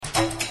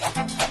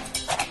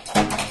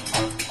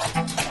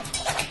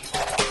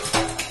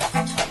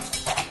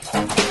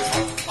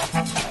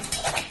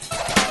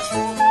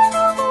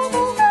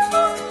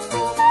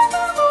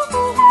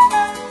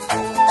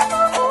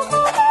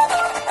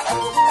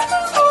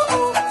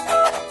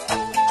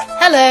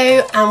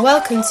Hello and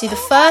welcome to the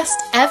first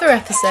ever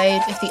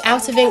episode of the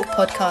Out of Ink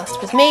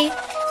podcast with me,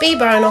 B.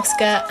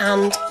 Baranowska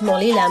and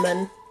Molly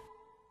Lemon.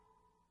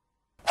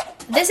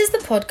 This is the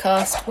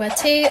podcast where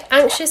two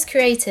anxious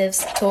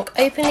creatives talk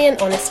openly and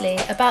honestly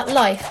about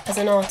life as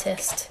an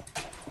artist.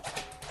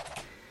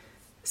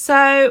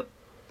 So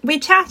we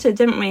chatted,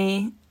 didn't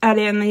we,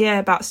 earlier in the year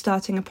about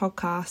starting a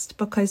podcast,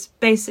 because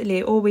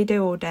basically all we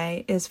do all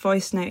day is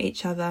voice note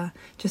each other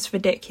just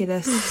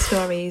ridiculous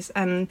stories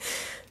and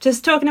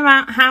just talking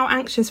about how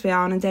anxious we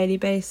are on a daily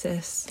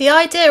basis. The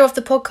idea of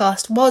the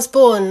podcast was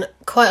born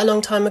quite a long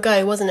time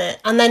ago, wasn't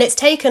it? And then it's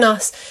taken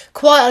us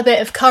quite a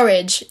bit of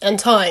courage and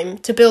time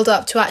to build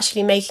up to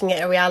actually making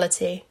it a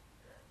reality.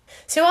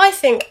 So I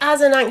think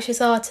as an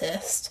anxious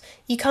artist,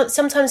 you can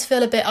sometimes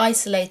feel a bit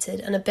isolated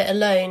and a bit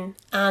alone,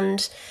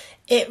 and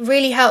it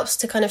really helps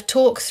to kind of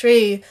talk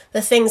through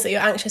the things that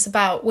you're anxious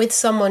about with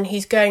someone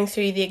who's going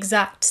through the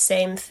exact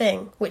same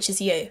thing, which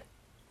is you.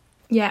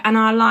 Yeah, and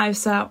our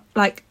lives are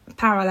like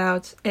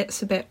paralleled.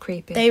 It's a bit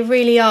creepy. They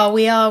really are.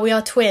 We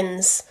are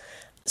twins.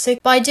 So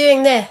by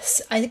doing this,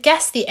 I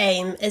guess the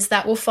aim is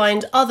that we'll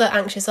find other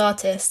anxious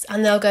artists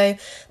and they'll go,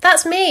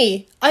 that's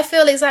me. I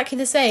feel exactly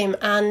the same.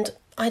 And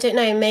I don't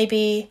know,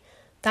 maybe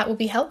that will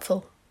be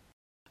helpful.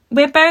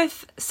 We're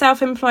both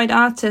self-employed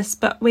artists,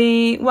 but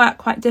we work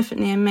quite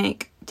differently and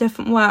make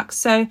different work.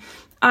 So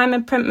I'm a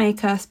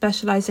printmaker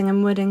specialising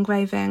in wood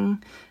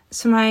engraving,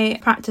 so my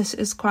practice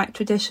is quite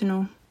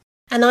traditional.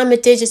 And I'm a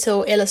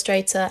digital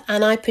illustrator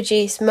and I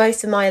produce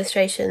most of my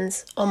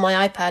illustrations on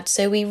my iPad,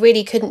 so we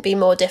really couldn't be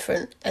more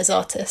different as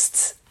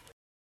artists.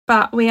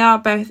 But we are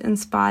both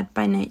inspired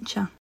by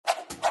nature.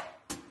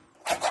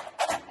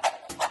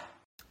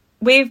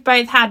 We've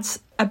both had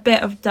a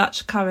bit of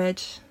Dutch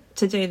courage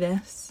to do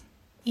this.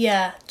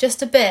 Yeah,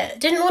 just a bit.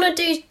 Didn't want to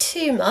do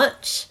too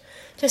much.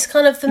 Just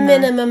kind of the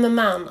minimum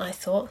amount, I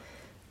thought.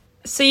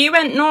 So you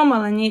went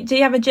normal and do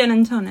you have a gin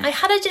and tonic? I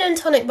had a gin and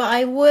tonic, but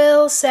I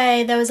will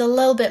say there was a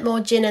little bit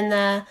more gin in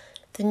there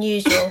than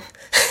usual.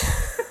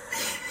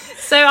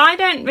 So I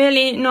don't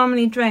really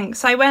normally drink.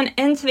 So I went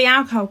into the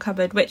alcohol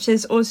cupboard, which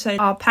is also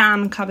our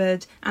pan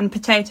cupboard and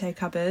potato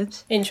cupboard.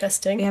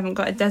 Interesting. We haven't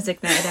got a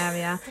designated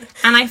area.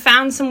 And I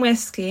found some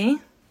whiskey.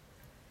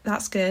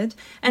 That's good.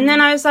 And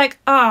then I was like,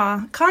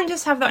 can't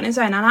just have that on its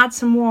own. I'll add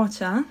some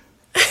water.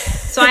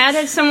 So I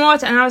added some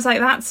water and I was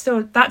like,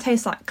 that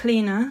tastes like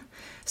cleaner.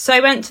 So I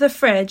went to the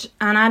fridge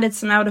and added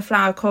some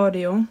elderflower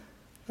cordial.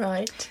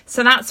 Right.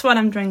 So that's what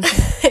I'm drinking.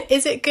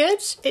 Is it good?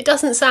 It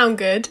doesn't sound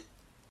good.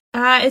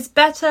 It's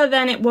better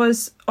than it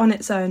was on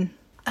its own.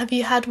 Have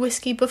you had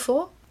whiskey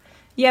before?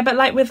 Yeah, but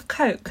like with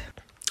Coke.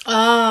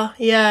 Ah,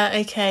 yeah,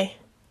 okay.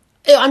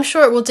 I'm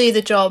sure it will do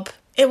the job.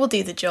 It will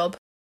do the job.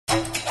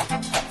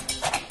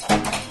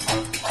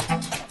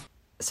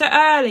 So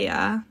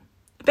earlier,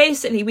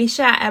 basically we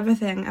share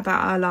everything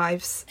about our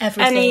lives.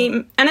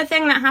 Everything.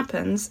 Anything that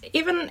happens,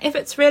 even if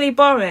it's really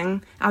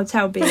boring, I'll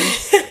tell B.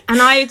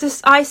 And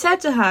I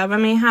said to her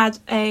when we had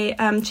a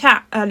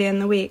chat earlier in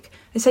the week,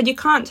 I said, you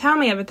can't tell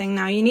me everything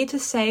now. You need to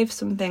save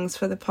some things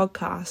for the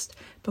podcast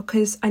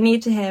because I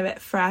need to hear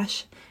it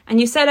fresh. And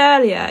you said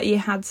earlier you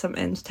had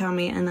something to tell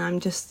me and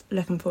I'm just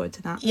looking forward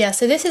to that. Yeah,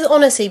 so this has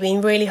honestly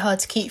been really hard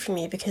to keep from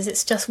you because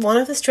it's just one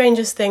of the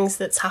strangest things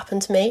that's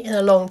happened to me in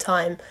a long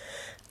time.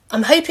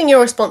 I'm hoping you're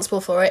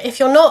responsible for it. If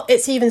you're not,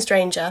 it's even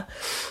stranger.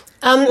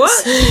 What?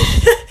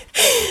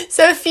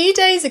 So a few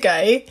days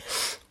ago,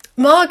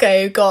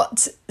 Margot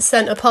got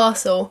sent a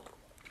parcel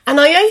and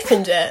I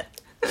opened it.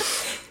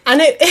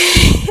 And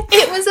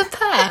it was a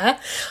pair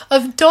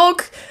of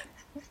dog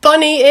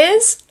bunny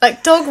ears,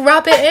 like dog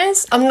rabbit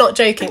ears. I'm not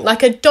joking,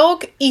 like a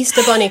dog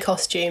Easter bunny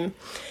costume.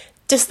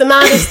 Just the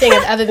maddest thing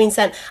I've ever been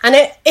sent. And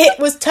it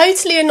was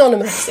totally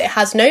anonymous. It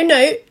has no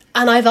note.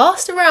 And I've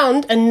asked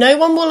around and no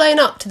one will own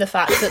up to the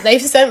fact that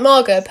they've sent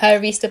Margot a pair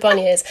of Easter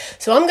bunny ears.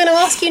 So I'm going to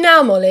ask you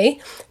now, Molly,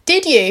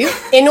 did you,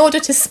 in order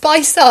to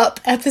spice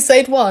up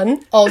episode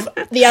 1 of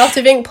the Out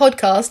of Ink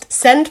podcast,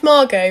 send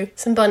Margot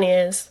some bunny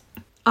ears?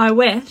 I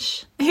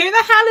wish. Who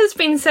the hell has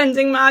been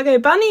sending Margot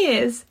bunny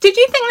ears? Did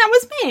you think that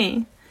was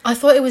me? I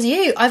thought it was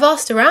you. I've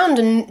asked around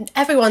and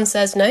everyone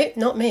says no,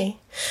 not me.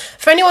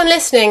 For anyone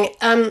listening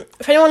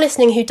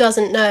who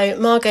doesn't know,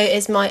 Margot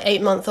is my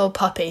 8-month-old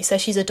puppy, so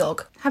she's a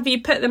dog. Have you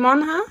put them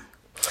on her?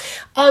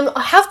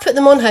 I have put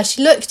them on her.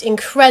 She looked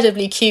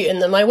incredibly cute in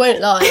them, I won't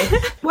lie.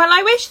 Well,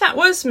 I wish that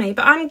was me,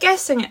 but I'm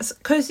guessing it's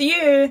because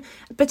you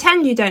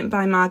pretend you don't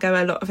buy Margot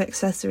a lot of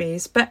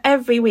accessories, but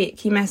every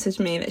week you message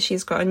me that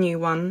she's got a new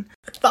one.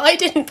 But I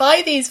didn't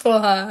buy these for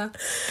her.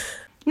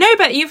 No,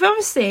 but you've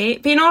obviously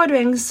been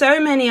ordering so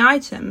many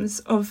items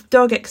of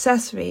dog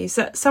accessories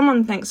that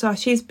someone thinks,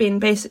 she's been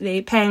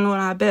basically paying all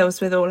our bills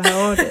with all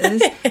her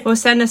orders. We'll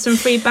send her some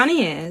free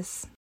bunny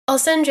ears. I'll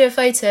send you a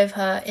photo of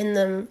her in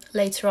them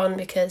later on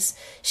because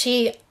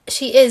she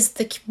is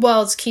the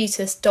world's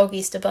cutest dog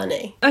Easter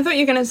bunny. I thought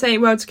you were going to say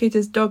world's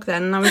cutest dog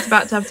then, and I was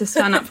about to have to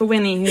stand up for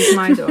Winnie, who's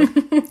my dog.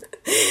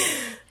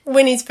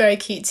 Winnie's very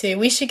cute too.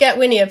 We should get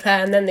Winnie a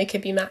pair and then they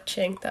could be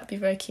matching. That'd be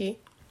very cute.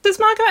 Does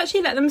Margot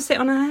actually let them sit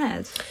on her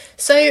head?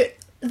 So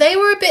They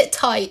were a bit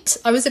tight.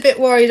 I was a bit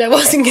worried I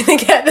wasn't going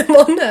to get them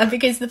on her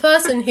because the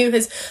person who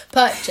has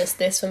purchased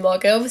this for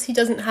Margot obviously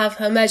doesn't have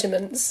her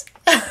measurements.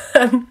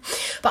 But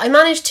I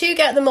managed to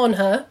get them on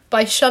her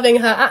by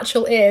shoving her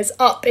actual ears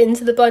up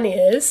into the bunny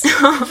ears.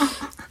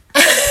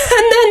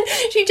 And then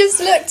she just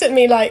looked at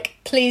me like,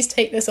 please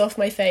take this off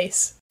my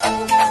face.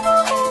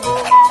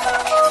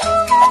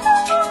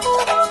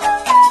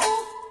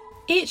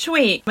 Each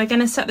week, we're going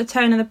to set the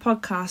tone of the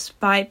podcast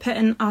by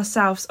putting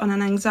ourselves on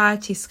an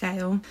anxiety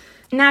scale.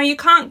 Now, you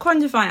can't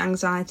quantify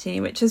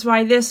anxiety, which is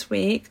why this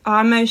week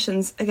our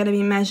emotions are going to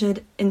be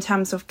measured in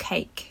terms of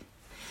cake.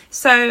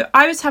 So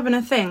I was having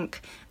a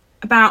think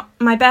about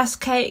my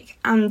best cake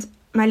and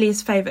my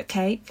least favourite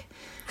cake.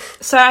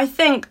 So I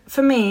think,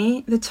 for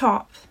me, the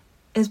top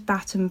is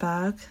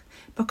Battenberg,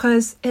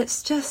 because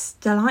it's just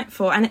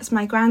delightful and it's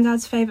my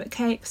granddad's favourite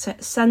cake, so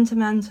it's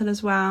sentimental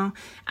as well.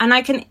 And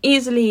I can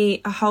easily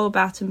eat a whole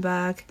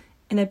Battenberg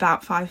in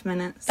about 5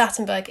 minutes.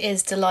 Battenberg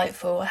is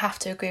delightful, I have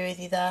to agree with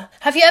you there.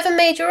 Have you ever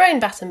made your own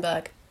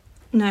Battenberg?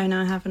 No,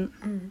 I haven't.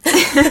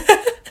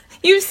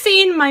 You've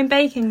seen my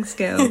baking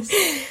skills.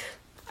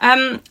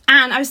 And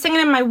I was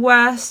thinking of my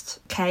worst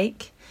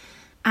cake,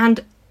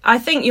 and I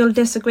think you'll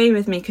disagree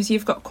with me because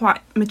you've got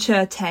quite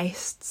mature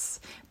tastes,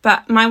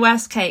 but my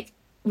worst cake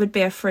would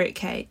be a fruit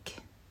cake,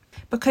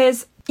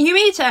 because you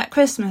eat it at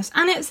Christmas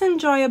and it's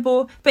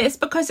enjoyable, but it's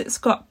because it's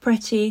got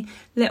pretty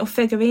little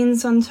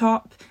figurines on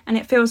top and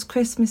it feels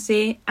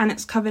Christmassy and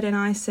it's covered in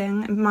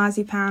icing and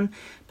marzipan.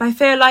 But I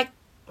feel like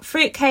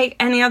fruit cake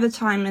any other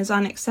time is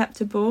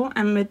unacceptable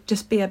and would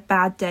just be a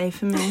bad day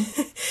for me.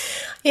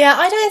 Yeah,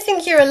 I don't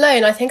think you're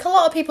alone. I think a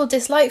lot of people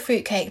dislike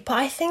fruitcake, but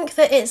I think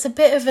that it's a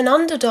bit of an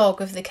underdog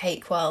of the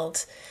cake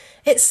world.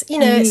 It's, you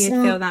know, you'd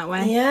feel that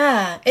way.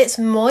 Yeah, it's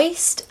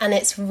moist and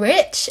it's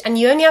rich, and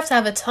you only have to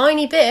have a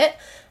tiny bit,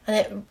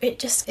 and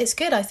it's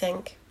good, I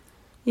think.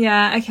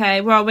 Yeah,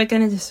 okay. Well, we're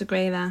going to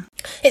disagree there.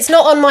 It's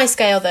not on my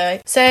scale though.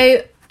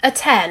 So a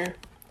 10,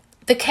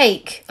 the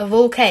cake of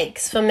all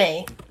cakes for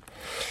me.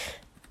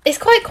 It's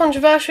quite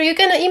controversial. You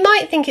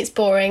might think it's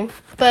boring,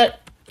 but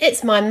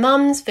it's my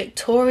mum's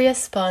Victoria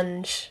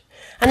sponge.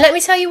 And let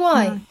me tell you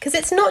why. Because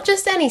it's not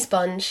just any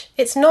sponge.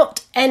 It's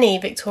not any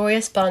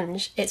Victoria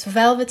sponge. It's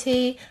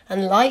velvety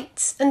and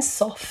light and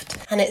soft.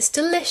 And it's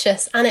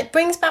delicious. And it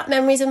brings back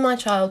memories of my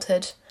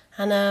childhood.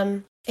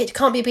 And it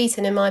can't be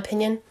beaten, in my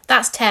opinion.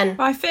 That's 10.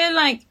 I feel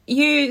like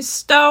you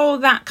stole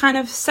that kind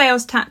of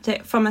sales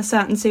tactic from a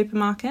certain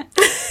supermarket.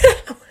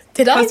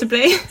 Did I?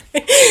 Possibly.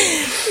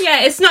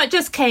 Yeah, it's not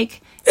just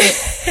cake.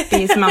 It's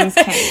Bee's mum's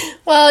cake.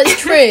 Well, it's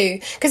true.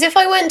 Because if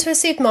I went to a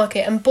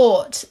supermarket and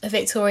bought a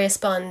Victoria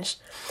sponge,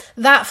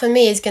 that for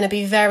me is going to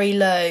be very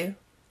low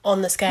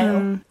on the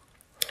scale.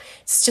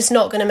 It's just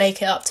not going to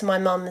make it up to my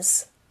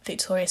mum's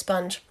Victoria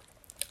sponge.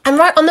 And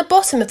right on the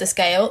bottom of the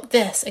scale,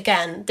 this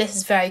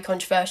is very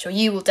controversial.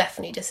 You will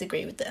definitely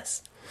disagree with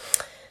this.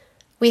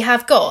 We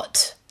have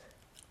got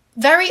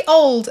very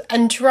old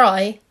and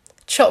dry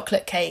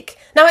chocolate cake.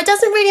 Now, it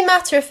doesn't really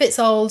matter if it's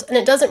old and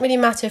it doesn't really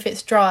matter if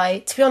it's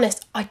dry. To be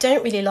honest, I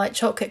don't really like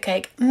chocolate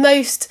cake.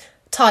 Most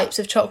types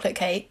of chocolate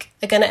cake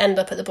are going to end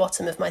up at the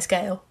bottom of my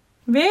scale.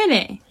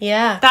 Really?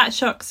 Yeah. That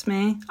shocks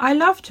me. I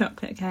love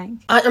chocolate cake.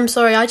 I'm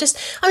sorry, I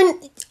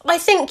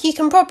think you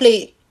can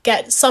probably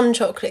get some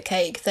chocolate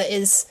cake that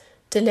is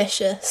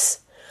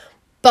delicious.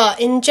 But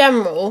in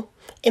general,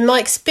 in my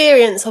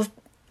experience of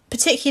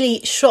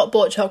particularly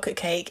shop-bought chocolate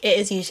cake, it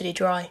is usually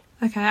dry.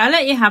 Okay, I'll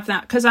let you have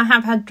that, because I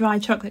have had dry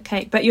chocolate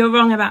cake, but you're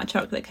wrong about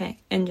chocolate cake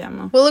in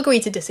general. We'll agree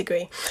to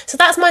disagree. So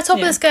that's my top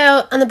of the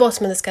scale and the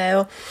bottom of the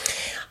scale.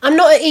 I'm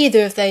not at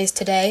either of those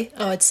today,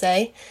 I would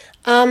say.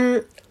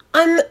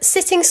 I'm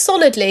sitting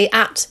solidly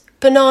at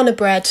banana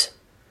bread.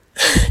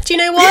 Do you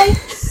know why?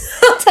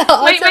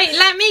 Wait,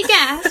 let me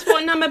guess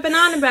what number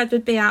banana bread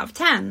would be out of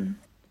 10.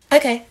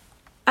 Okay.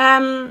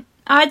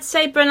 I'd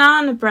say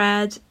banana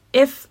bread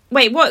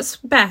what's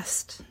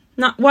best?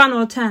 Not 1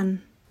 or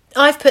 10?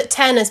 I've put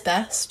 10 as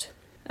best.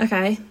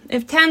 Okay,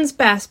 if 10's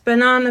best,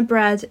 banana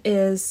bread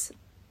is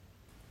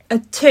a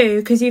 2,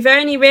 because you've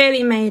only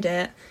really made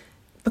it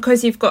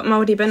because you've got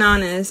mouldy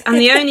bananas, and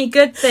the only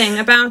good thing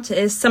about it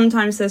is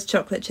sometimes there's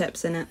chocolate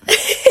chips in it.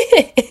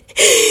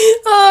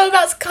 Oh,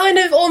 that's kind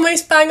of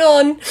almost bang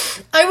on.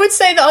 I would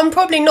say that I'm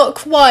probably not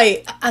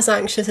quite as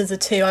anxious as a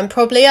 2. I'm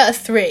probably at a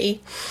 3.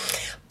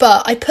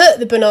 But I put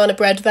the banana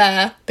bread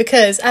there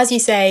because, as you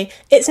say,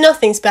 it's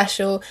nothing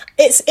special.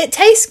 It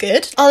tastes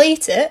good. I'll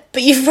eat it,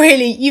 but you've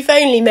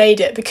only made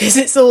it because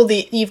it's all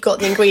you've got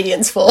the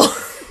ingredients for.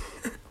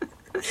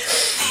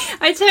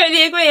 I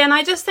totally agree, and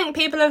I just think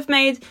people have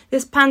made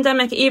this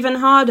pandemic even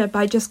harder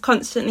by just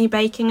constantly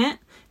baking it.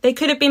 They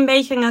could have been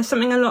baking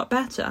something a lot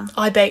better.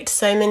 I baked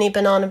so many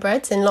banana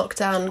breads in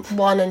lockdown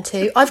 1 and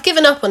 2. I've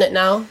given up on it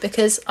now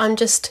because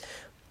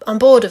I'm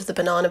bored of the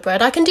banana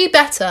bread. I can do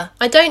better.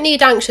 I don't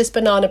need anxious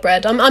banana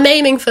bread. I'm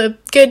aiming for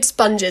good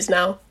sponges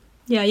now.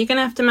 Yeah, you're going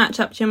to have to match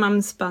up to your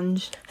mum's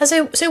sponge.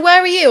 So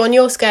where are you on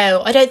your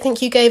scale? I don't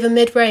think you gave a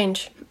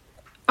mid-range.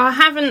 I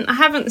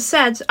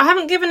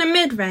haven't given a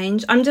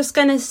mid-range. I'm just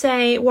going to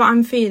say what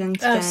I'm feeling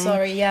today. Oh,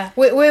 sorry, yeah.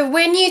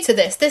 We're new to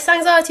this. This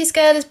anxiety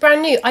scale is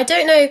brand new. I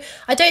don't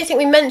think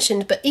we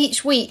mentioned, but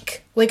each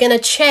week we're going to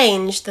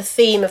change the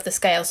theme of the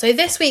scale. So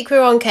this week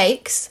we're on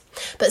cakes,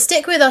 but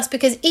stick with us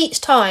because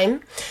each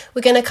time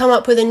we're going to come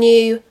up with a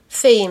new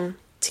theme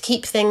to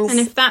keep things... And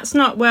if that's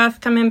not worth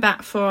coming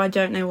back for, I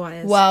don't know what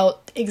is.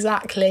 Well,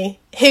 exactly.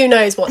 Who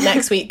knows what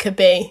next week could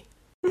be.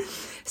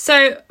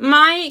 So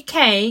my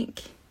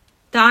cake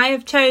that I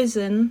have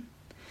chosen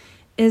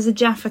is a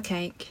Jaffa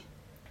cake.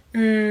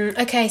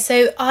 Okay,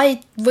 so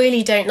I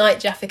really don't like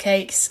Jaffa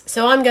cakes,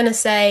 so I'm going to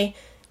say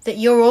that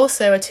you're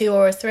also a 2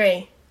 or a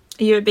 3.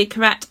 You would be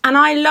correct. And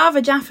I love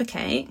a Jaffa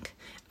cake.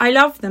 I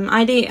love them.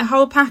 I'd eat a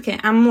whole packet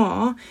and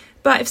more.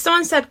 But if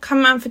someone said,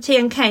 come round for tea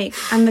and cake,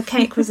 and the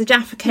cake was a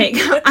Jaffa cake,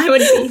 I would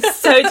be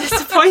so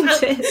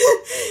disappointed.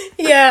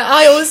 Yeah,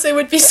 I also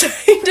would be so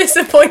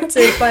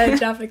disappointed by a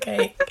Jaffa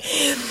cake.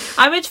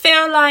 I would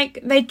feel like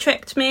they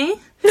tricked me.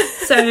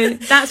 So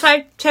that's why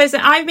I chose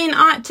it. I mean,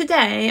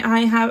 today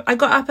I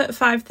got up at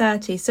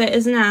 5:30, so it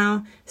is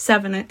now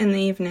 7 in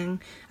the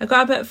evening. I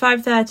got up at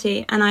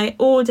 5:30 and I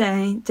all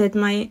day did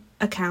my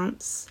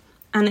accounts,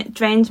 and it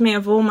drained me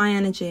of all my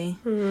energy.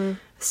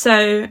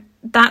 So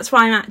that's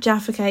why I'm at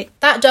Jaffa cake.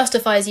 That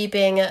justifies you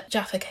being at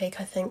Jaffa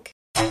cake, I think.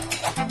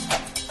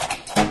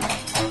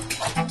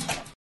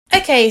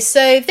 Okay,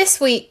 so this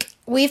week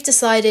we've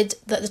decided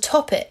that the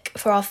topic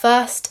for our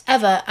first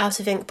ever Out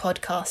of Ink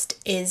podcast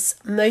is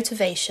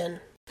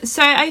motivation.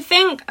 So I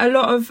think a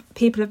lot of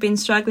people have been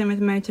struggling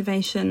with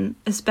motivation,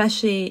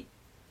 especially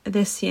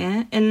this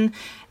year. In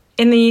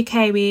the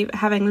UK, we're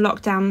having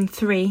lockdown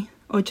 3,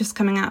 or just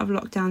coming out of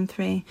lockdown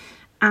 3.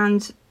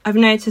 And I've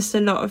noticed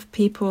a lot of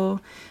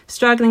people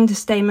struggling to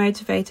stay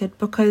motivated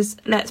because,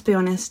 let's be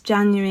honest,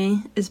 January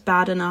is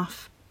bad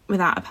enough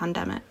without a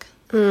pandemic.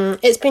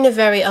 It's been a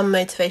very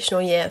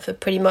unmotivational year for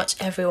pretty much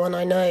everyone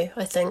I know,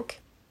 I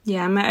think.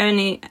 Yeah, I'm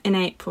only in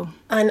April.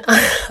 And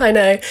I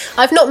know.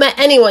 I've not met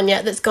anyone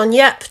yet that's gone,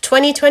 yep,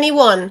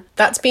 2021,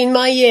 that's been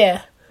my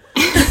year.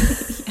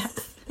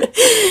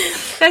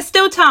 There's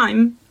still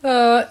time.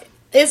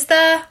 Is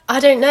there? I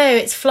don't know.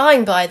 It's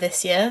flying by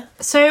this year.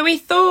 So we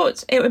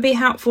thought it would be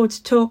helpful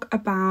to talk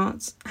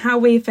about how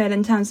we feel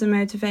in terms of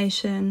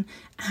motivation,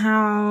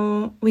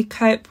 how we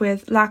cope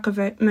with lack of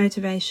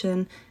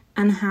motivation,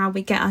 and how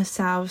we get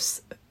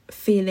ourselves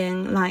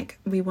feeling like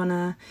we want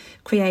to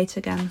create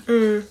again.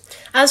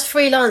 As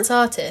freelance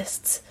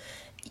artists,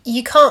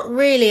 you can't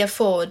really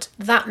afford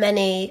that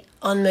many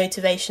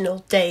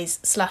unmotivational days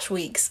 /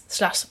 weeks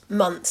 /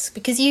 months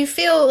because you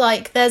feel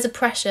like there's a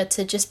pressure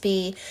to just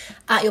be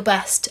at your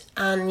best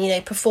and, you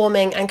know,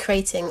 performing and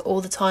creating all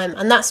the time,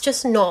 and that's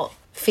just not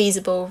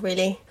feasible,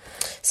 really.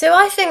 So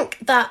I think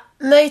that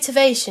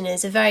motivation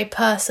is a very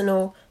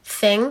personal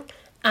thing,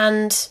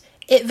 and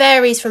it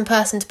varies from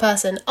person to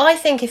person. I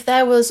think if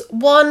there was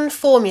one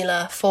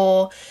formula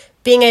for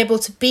being able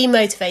to be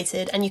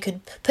motivated and you could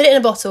put it in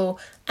a bottle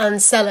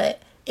and sell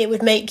it, it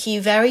would make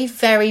you very,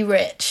 very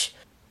rich.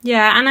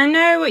 Yeah, and I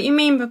know what you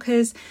mean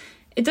because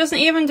it doesn't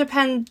even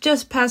depend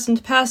just person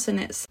to person.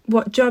 It's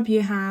what job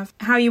you have,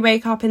 how you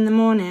wake up in the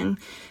morning.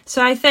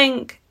 So I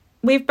think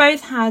we've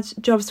both had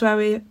jobs where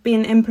we've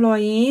been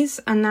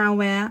employees and now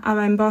we're our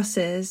own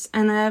bosses,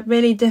 and they're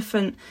really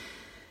different.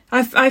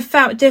 I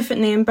felt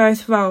differently in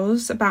both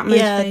roles about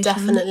motivation. Yeah,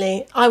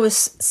 definitely. I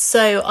was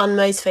so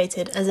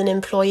unmotivated as an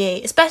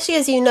employee, especially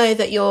as you know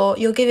that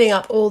you're giving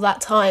up all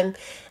that time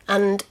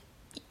and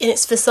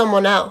it's for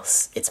someone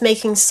else. It's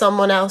making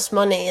someone else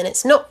money and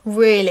it's not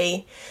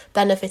really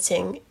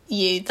benefiting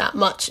you that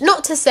much.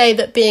 Not to say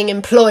that being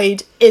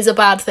employed is a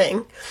bad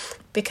thing,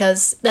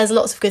 because there's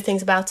lots of good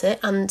things about it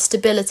and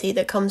stability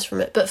that comes from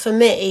it. But for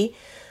me,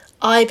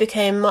 I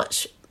became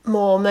much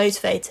more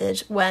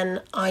motivated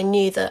when I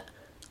knew that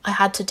I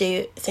had to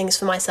do things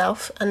for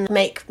myself and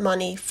make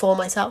money for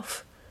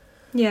myself.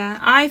 Yeah,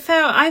 I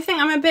think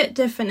I'm a bit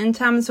different in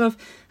terms of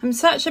I'm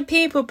such a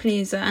people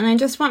pleaser and I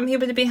just want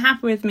people to be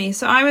happy with me.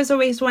 So I was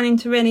always wanting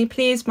to really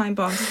please my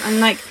boss, and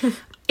like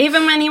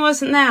even when he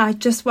wasn't there, I'd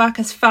just work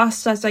as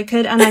fast as I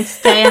could and I'd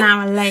stay an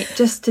hour late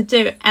just to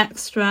do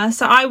extra.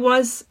 So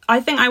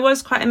I think I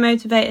was quite a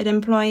motivated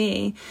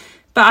employee,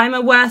 but I'm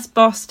a worse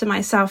boss to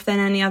myself than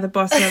any other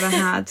boss I've ever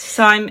had.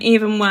 So I'm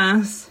even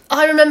worse.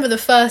 I remember the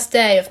first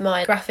day of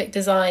my graphic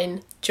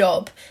design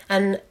job,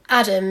 and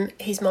Adam,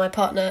 who's my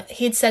partner,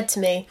 he'd said to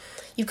me,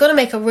 you've got to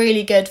make a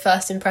really good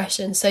first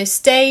impression, so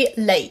stay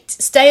late.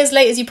 Stay as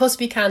late as you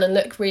possibly can and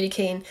look really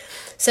keen.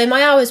 So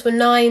my hours were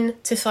 9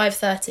 to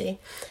 5:30,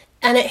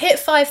 and it hit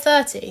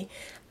 5:30,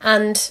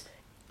 and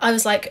I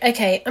was like,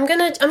 okay, I'm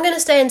gonna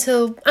stay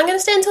until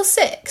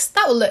 6.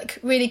 That will look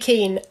really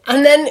keen.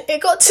 And then it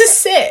got to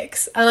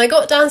 6, and I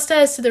got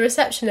downstairs to the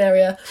reception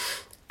area,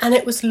 and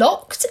it was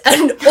locked,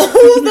 and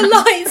all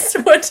the lights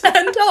were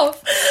turned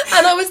off,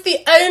 and I was the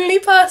only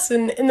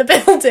person in the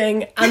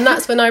building. And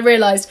that's when I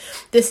realised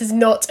this is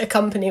not a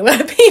company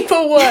where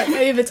people work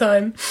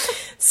overtime.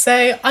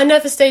 So I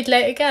never stayed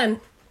late again.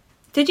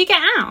 Did you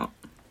get out?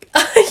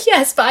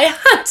 Yes, but I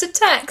had to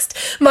text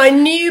my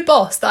new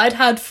boss that I'd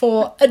had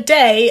for a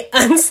day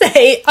and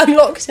say, I'm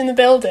locked in the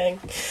building.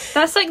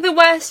 That's like the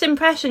worst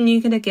impression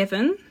you could have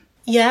given.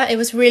 Yeah, it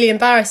was really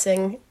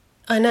embarrassing.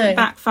 I know. It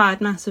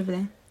backfired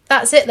massively.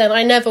 That's it then.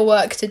 I never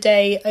worked a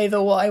day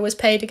over what I was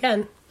paid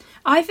again.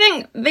 I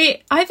think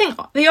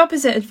the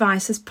opposite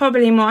advice is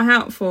probably more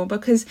helpful,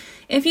 because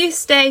if you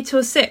stay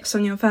till 6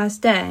 on your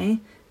first day,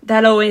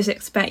 they'll always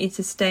expect you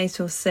to stay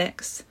till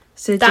 6.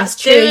 So that's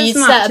just true. do as You'd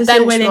much set a as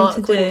you're willing benchmark,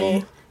 to wouldn't do.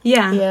 you?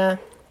 Yeah. Yeah.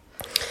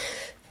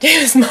 Do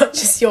as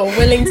much as you're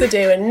willing to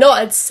do and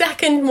not a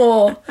second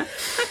more.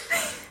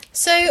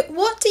 So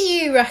what do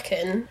you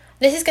reckon?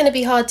 This is going to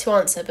be hard to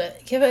answer,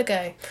 but give it a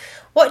go.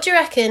 What do you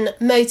reckon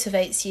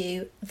motivates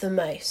you the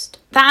most?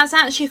 That's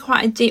actually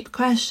quite a deep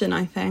question,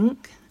 I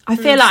think. I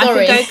feel like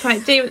sorry. I could go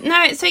quite deep.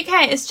 No, it's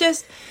okay. It's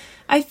just,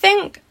 I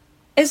think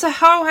it's a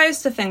whole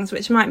host of things,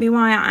 which might be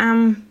why I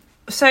am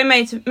so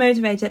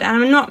motivated.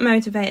 And I'm not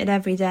motivated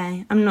every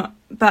day. I'm not,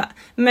 but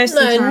most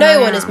of the time no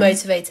one is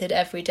motivated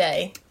every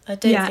day. I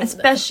don't think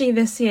especially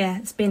this year.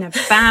 It's been a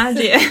bad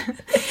year.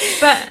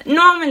 But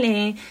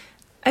normally,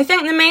 I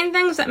think the main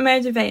things that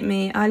motivate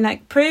me are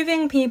like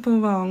proving people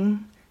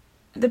wrong.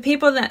 The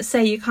people that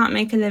say you can't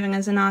make a living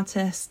as an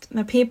artist,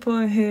 the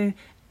people who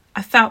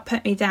I felt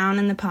put me down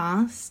in the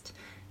past,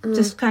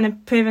 just kind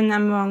of proving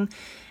them wrong.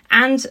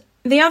 And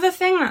the other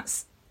thing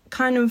that's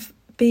kind of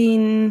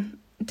been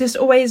just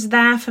always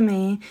there for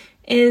me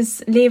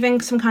is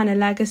leaving some kind of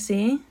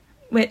legacy,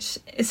 which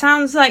it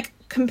sounds like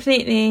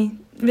completely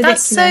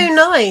ridiculous. That's so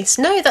nice.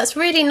 No, that's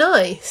really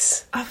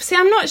nice. Oh, see,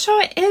 I'm not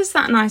sure it is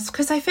that nice,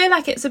 because I feel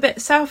like it's a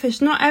bit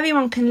selfish. Not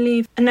everyone can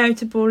leave a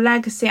notable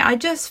legacy. I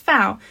just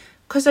felt,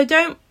 because I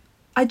don't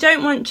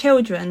want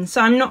children,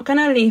 so I'm not going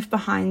to leave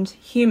behind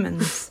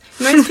humans.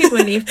 Most people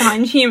leave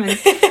behind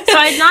humans. So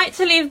I'd like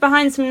to leave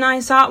behind some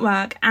nice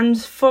artwork and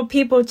for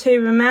people to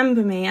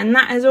remember me. And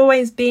that has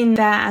always been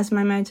there as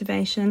my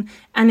motivation.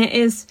 And it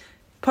is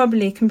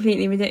probably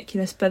completely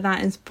ridiculous, but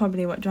that is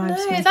probably what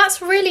drives me. No,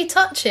 that's really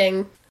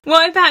touching.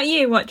 What about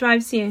you? What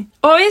drives you?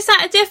 Or is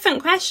that a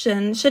different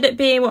question? Should it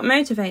be what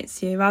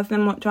motivates you rather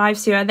than what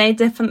drives you? Are they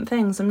different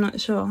things? I'm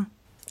not sure.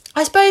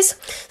 I suppose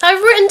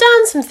I've written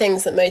down some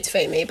things that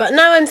motivate me, but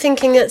now I'm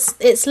thinking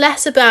it's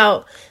less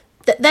about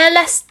that they're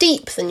less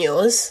deep than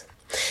yours.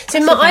 So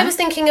I was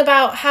thinking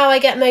about how I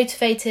get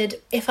motivated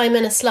if I'm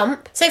in a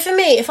slump. So for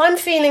me, if I'm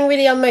feeling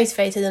really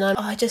unmotivated and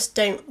I just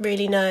don't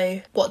really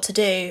know what to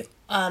do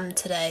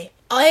today,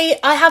 I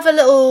have a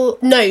little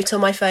note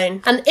on my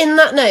phone, and in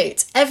that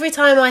note, every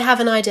time I have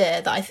an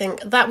idea that I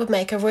think that would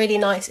make a really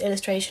nice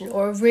illustration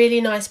or a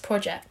really nice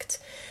project,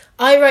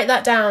 I write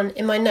that down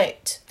in my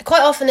note.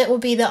 Quite often it will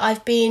be that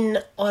I've been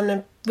on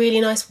a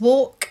really nice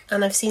walk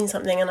and I've seen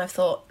something and I've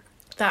thought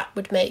that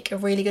would make a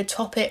really good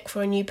topic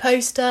for a new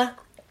poster.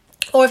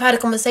 Or I've had a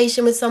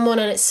conversation with someone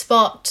and it's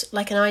sparked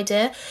like an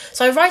idea.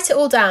 So I write it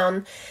all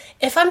down.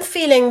 If I'm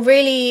feeling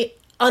really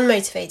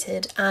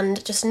unmotivated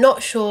and just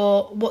not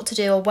sure what to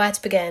do or where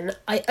to begin,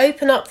 I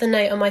open up the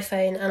note on my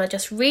phone and I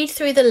just read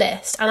through the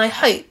list, and I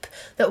hope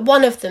that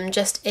one of them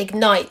just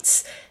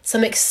ignites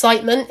some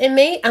excitement in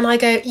me and I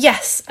go,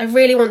 yes, I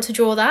really want to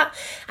draw that.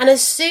 And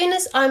as soon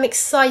as I'm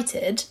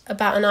excited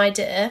about an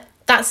idea,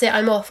 that's it,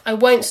 I'm off. I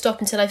won't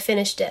stop until I've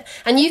finished it.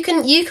 And you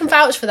can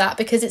vouch for that,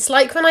 because it's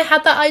like when I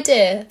had that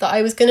idea that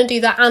I was going to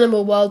do that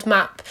animal world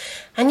map,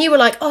 and you were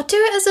like, oh, do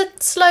it as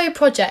a slow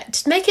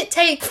project. Make it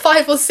take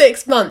 5 or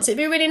 6 months. It'd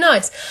be really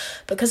nice.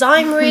 Because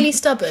I'm really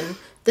stubborn.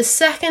 The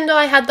second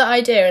I had that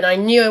idea and I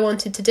knew I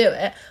wanted to do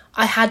it,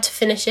 I had to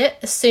finish it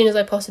as soon as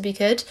I possibly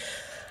could.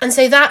 And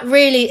so that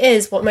really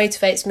is what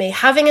motivates me.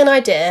 Having an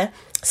idea,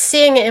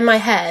 seeing it in my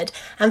head,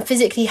 and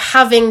physically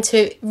having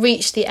to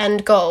reach the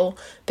end goal,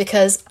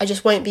 because I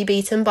just won't be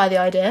beaten by the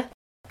idea.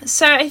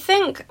 So I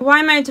think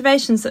why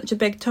motivation is such a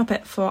big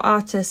topic for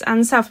artists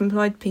and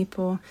self-employed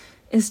people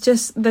is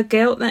just the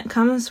guilt that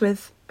comes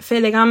with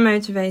feeling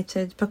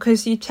unmotivated,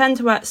 because you tend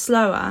to work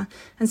slower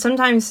and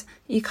sometimes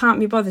you can't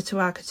be bothered to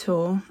work at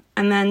all.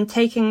 And then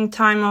taking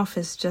time off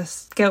is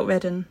just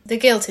guilt-ridden. The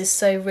guilt is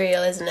so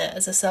real, isn't it,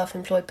 as a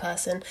self-employed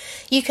person?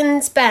 You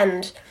can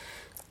spend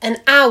an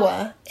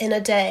hour in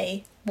a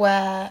day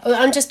where,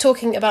 I'm just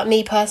talking about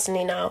me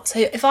personally now, so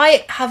if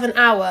I have an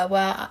hour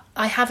where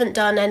I haven't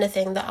done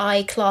anything that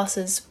I class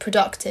as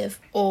productive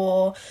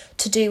or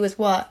to do with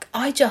work,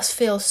 I just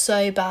feel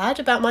so bad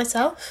about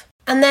myself.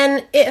 And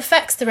then it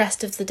affects the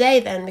rest of the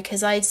day then,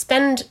 because I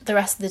spend the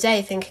rest of the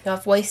day thinking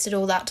I've wasted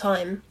all that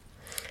time.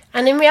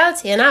 And in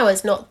reality, an hour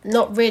is not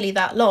really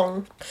that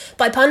long.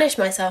 But I punish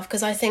myself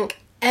because I think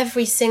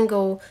every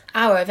single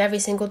hour of every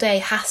single day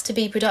has to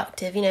be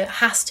productive. You know, I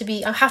have to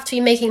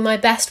be making my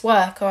best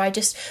work, or I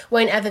just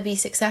won't ever be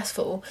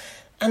successful.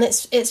 And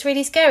it's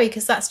really scary,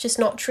 because that's just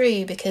not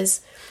true, because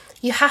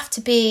you have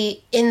to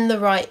be in the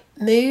right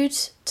mood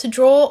to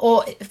draw.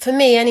 Or for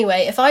me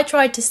anyway, if I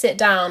tried to sit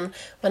down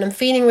when I'm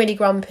feeling really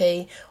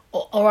grumpy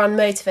or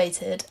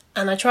unmotivated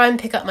and I try and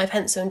pick up my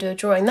pencil and do a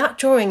drawing, that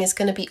drawing is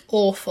going to be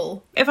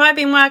awful. If I've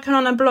been working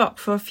on a block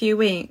for a few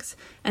weeks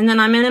and then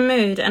I'm in a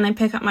mood and I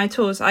pick up my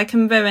tools, I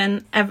can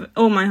ruin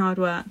all my hard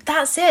work.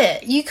 That's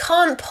it. You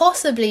can't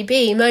possibly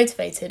be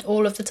motivated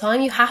all of the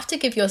time. You have to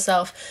give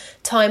yourself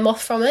time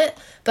off from it,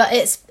 but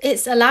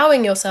it's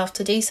allowing yourself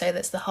to do so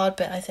that's the hard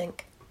bit, I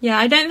think. Yeah,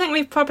 I don't think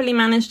we've properly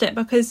managed it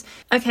because,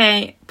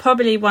 okay,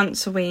 probably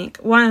once a week,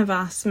 one of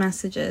us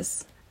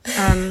messages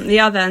the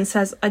other and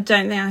says, I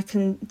don't think I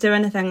can do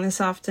anything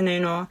this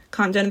afternoon or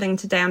can't do anything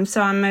today. I'm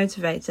so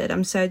unmotivated.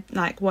 I'm so,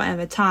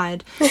 whatever,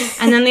 tired.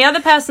 And then the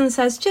other person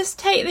says, just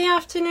take the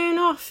afternoon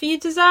off. You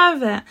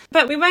deserve it.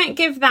 But we won't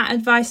give that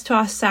advice to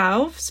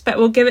ourselves, but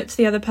we'll give it to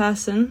the other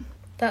person.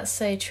 That's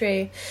so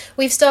true.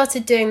 We've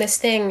started doing this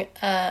thing,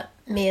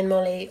 me and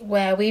Molly,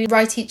 where we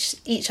write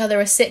each other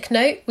a sick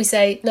note. We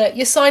say, no,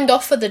 you're signed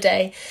off for the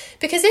day.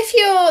 Because if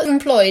you're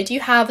employed,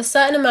 you have a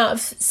certain amount of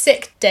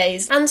sick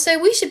days. And so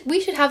we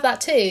should have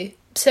that too.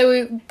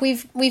 So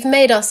we've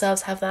made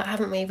ourselves have that,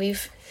 haven't we?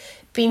 We've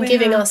been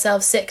giving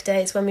ourselves sick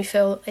days when we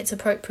feel it's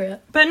appropriate.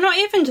 But not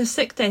even just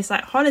sick days,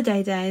 like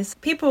holiday days.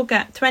 People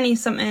get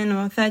 20-something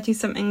or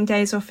 30-something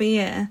days off a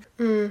year.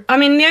 I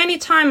mean, the only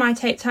time I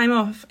take time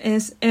off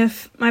is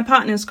if my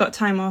partner's got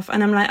time off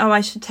and I'm like, oh,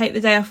 I should take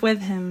the day off with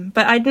him.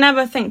 But I'd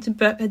never think to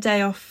book a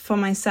day off for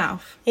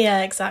myself.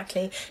 Yeah,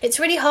 exactly. It's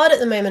really hard at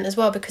the moment as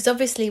well because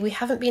obviously we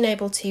haven't been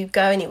able to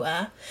go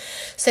anywhere.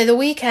 So the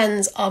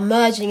weekends are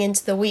merging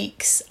into the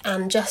weeks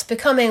and just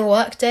becoming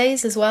work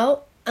days as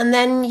well. And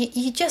then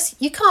you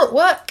can't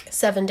work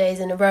 7 days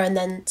in a row and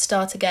then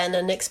start again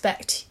and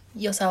expect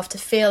yourself to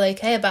feel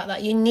okay about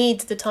that. You need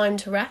the time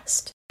to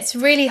rest. It's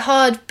really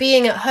hard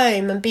being at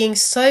home and being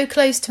so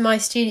close to my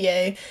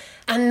studio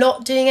and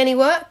not doing any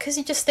work because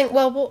you just think,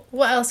 well,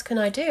 what else can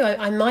I do?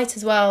 I might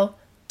as well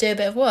do a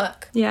bit of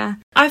work. Yeah.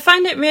 I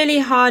find it really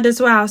hard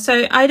as well.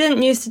 So I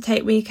didn't used to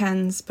take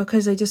weekends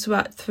because I just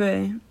worked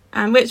through,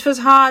 which was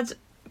hard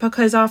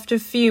because after a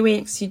few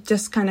weeks you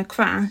just kind of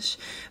crash.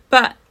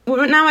 But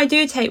now I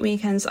do take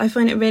weekends, I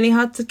find it really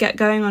hard to get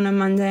going on a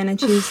Monday and a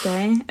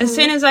Tuesday. As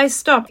soon as I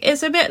stop,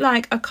 it's a bit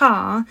like a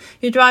car.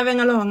 You're driving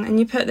along and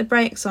you put the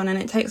brakes on and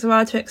it takes a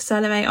while to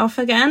accelerate off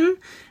again.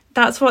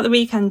 That's what the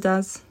weekend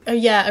does. Oh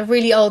yeah, a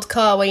really old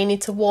car where you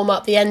need to warm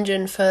up the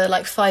engine for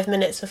 5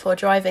 minutes before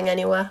driving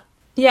anywhere.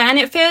 Yeah, and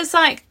it feels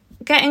like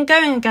getting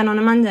going again on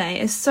a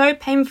Monday is so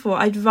painful.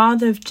 I'd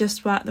rather have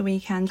just worked the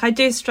weekend. I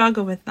do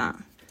struggle with that.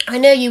 I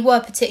know you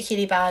were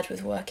particularly bad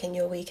with working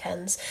your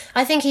weekends.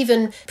 I think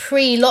even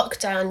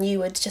pre-lockdown you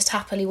would just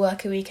happily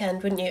work a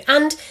weekend, wouldn't you?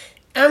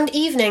 And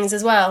evenings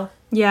as well.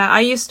 Yeah, I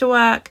used to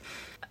work,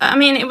 I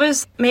mean, it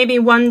was maybe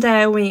one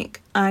day a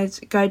week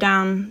I'd go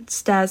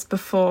downstairs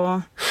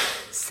before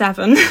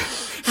 7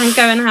 and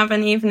go and have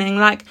an evening.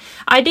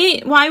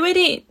 I would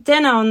eat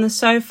dinner on the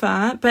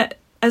sofa, but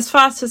as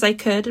fast as I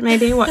could,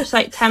 maybe watch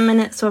 10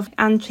 minutes of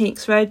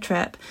Antiques Road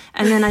Trip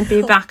and then I'd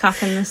be back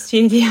up in the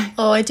studio.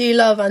 Oh, I do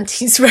love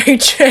Antiques Road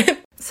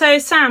Trip. So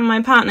Sam,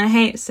 my partner,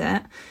 hates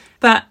it,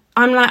 but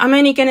I'm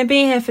only going to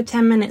be here for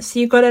 10 minutes, so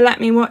you've got to let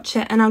me watch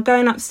it and I'm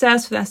going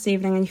upstairs for this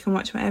evening and you can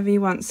watch whatever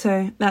you want.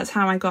 So that's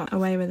how I got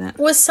away with it.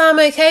 Was Sam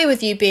okay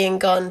with you being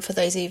gone for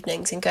those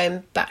evenings and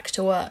going back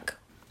to work?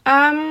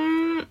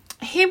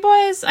 He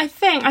was, I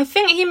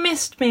think he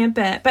missed me a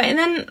bit, but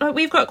then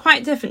we've got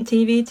quite different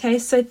TV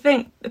tastes, so I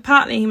think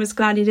partly he was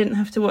glad he didn't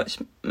have to watch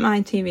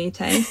my TV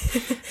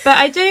taste. But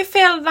I do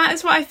feel, that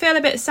is what I feel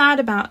a bit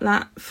sad about,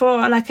 that for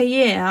a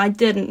year I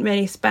didn't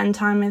really spend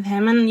time with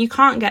him and you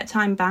can't get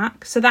time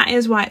back, so that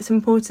is why it's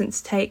important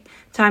to take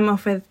time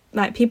off with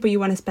people you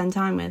want to spend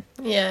time with.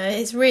 Yeah,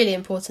 it's really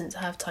important to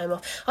have time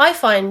off. I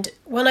find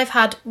when I've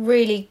had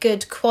really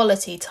good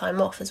quality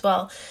time off as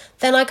well,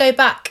 then I go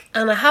back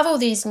and I have all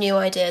these new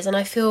ideas and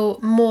I feel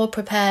more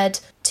prepared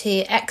to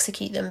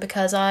execute them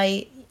because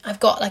I've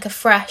got a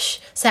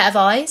fresh set of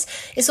eyes.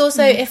 It's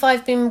also if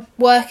I've been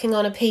working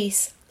on a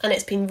piece and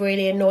it's been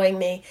really annoying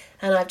me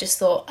and I've just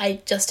thought, I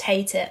just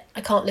hate it,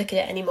 I can't look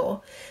at it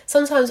anymore.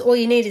 Sometimes all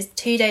you need is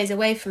 2 days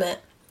away from it.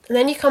 And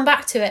then you come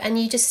back to it and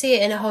you just see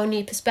it in a whole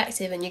new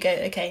perspective and you go,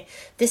 okay,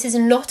 this is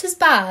not as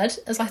bad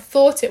as I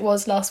thought it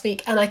was last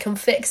week and I can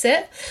fix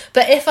it.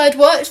 But if I'd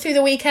worked through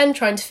the weekend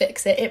trying to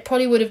fix it, it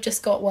probably would have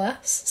just got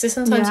worse. So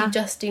sometimes you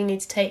just do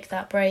need to take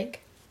that break.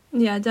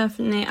 Yeah,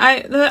 definitely.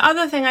 The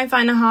other thing I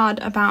find hard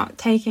about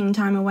taking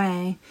time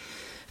away,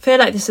 I feel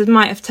like this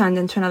might have turned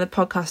into another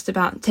podcast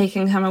about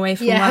taking time away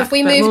from work. Yeah, have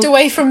we moved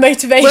away from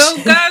motivation?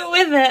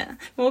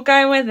 We'll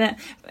go with it.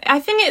 I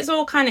think it's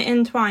all kind of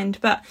entwined,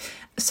 but...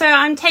 So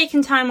I'm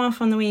taking time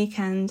off on the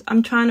weekend,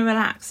 I'm trying to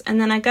relax, and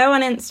then I go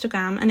on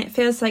Instagram and it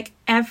feels like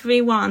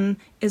everyone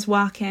is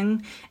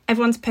working,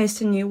 everyone's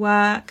posting new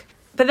work,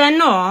 but they're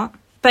not,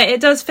 but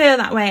it does feel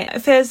that way. It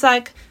feels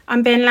like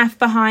I'm being left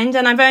behind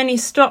and I've only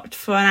stopped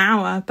for an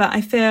hour, but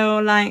I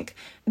feel like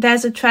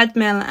there's a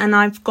treadmill and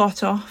I've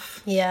got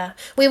off. Yeah,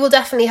 we will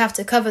definitely have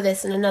to cover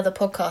this in another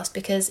podcast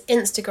because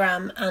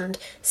Instagram and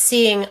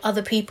seeing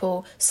other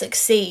people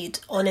succeed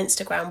on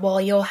Instagram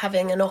while you're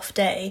having an off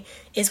day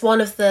is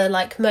one of the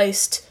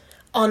most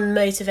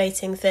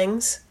unmotivating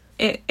things.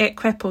 It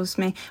cripples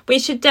me.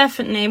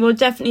 We'll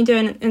definitely do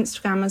an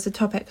Instagram as a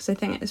topic because I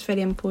think it's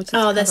really important.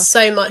 Oh, there's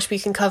so much we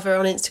can cover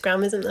on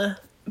Instagram, isn't there?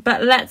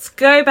 But let's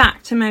go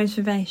back to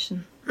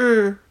motivation.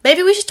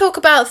 Maybe we should talk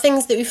about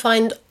things that we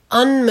find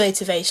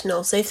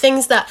unmotivational. So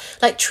things that,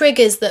 like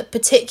triggers that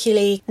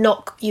particularly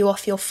knock you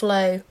off your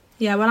flow.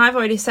 Yeah, well, I've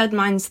already said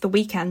mine's the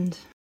weekend.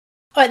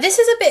 All right, this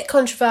is a bit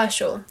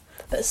controversial,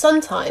 but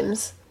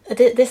sometimes,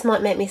 this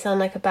might make me sound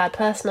like a bad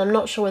person, I'm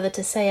not sure whether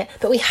to say it,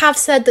 but we have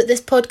said that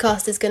this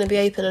podcast is going to be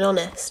open and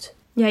honest.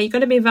 Yeah, you've got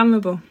to be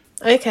vulnerable.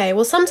 Okay,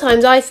 well,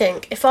 sometimes I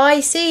think if I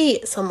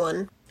see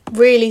someone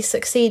really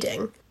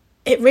succeeding,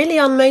 it really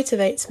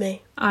unmotivates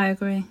me. I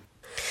agree.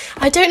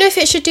 I don't know if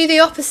it should do the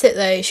opposite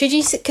though. Should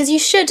you? Because you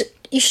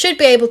should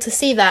be able to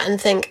see that and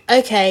think,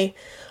 okay,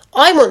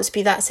 I want to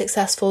be that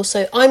successful,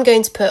 so I'm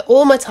going to put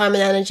all my time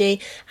and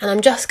energy, and I'm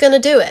just going to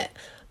do it.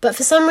 But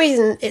for some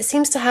reason, it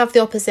seems to have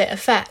the opposite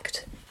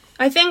effect.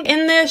 I think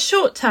in the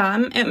short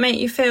term, it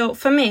makes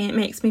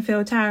me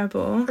feel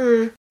terrible.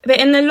 But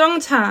in the long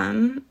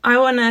term, I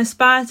want to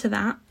aspire to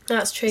that.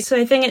 That's true. So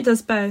I think it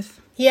does both.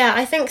 Yeah,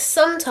 I think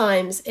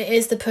sometimes it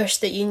is the push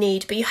that you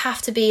need, but you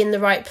have to be in the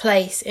right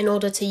place in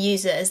order to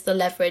use it as the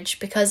leverage.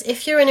 Because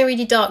if you're in a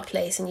really dark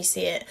place and you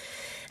see it,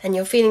 and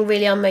you're feeling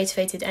really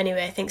unmotivated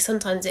anyway, I think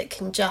sometimes it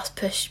can just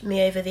push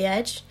me over the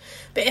edge.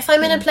 But if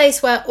I'm in a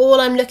place where all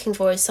I'm looking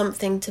for is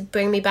something to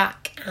bring me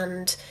back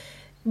and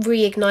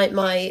reignite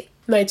my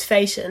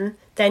motivation,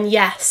 then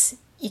yes,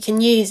 you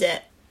can use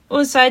it.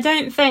 Also, I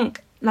don't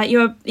think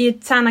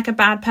you'd sound like a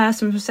bad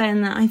person for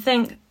saying that. I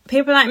think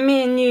people like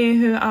me and you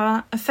who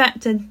are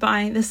affected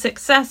by the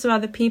success of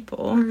other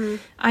people,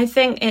 I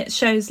think it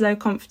shows low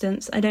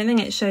confidence. I don't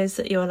think it shows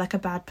that you're like a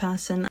bad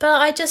person.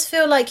 But I just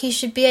feel like you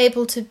should be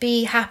able to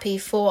be happy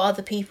for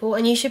other people,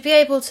 and you should be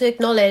able to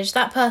acknowledge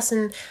that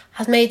person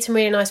has made some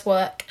really nice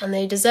work and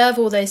they deserve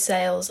all those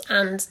sales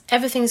and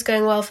everything's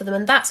going well for them,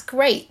 and that's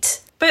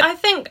great. But I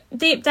think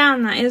deep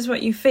down that is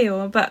what you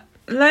feel, but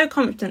low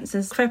confidence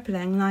is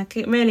crippling. Like,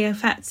 it really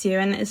affects you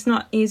and it's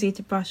not easy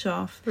to brush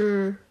off.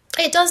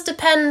 It does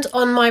depend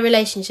on my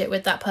relationship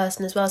with that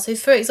person as well. So,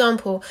 for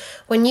example,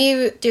 when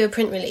you do a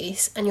print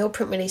release and your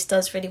print release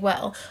does really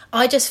well,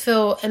 I just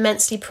feel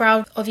immensely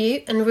proud of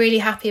you and really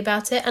happy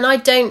about it. And I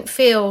don't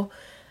feel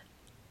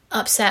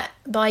upset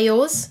by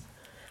yours.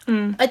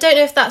 I don't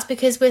know if that's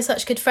because we're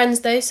such good friends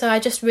though, so I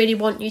just really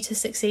want you to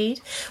succeed.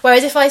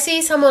 Whereas if I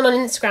see someone on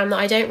Instagram that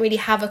I don't really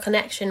have a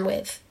connection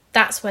with,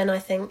 that's when I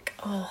think,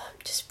 oh, I'm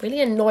just really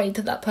annoyed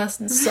that that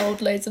person's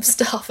sold loads of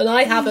stuff and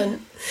I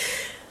haven't.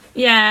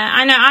 Yeah,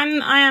 I know.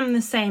 I am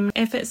the same.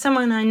 If it's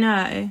someone I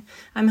know,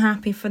 I'm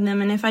happy for them,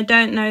 and if I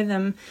don't know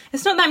them,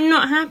 it's not that I'm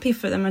not happy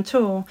for them at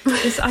all.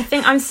 I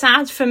think I'm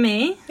sad for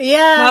me,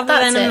 rather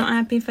than I'm not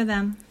happy for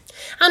them.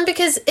 And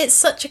because it's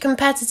such a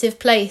competitive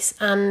place,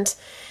 and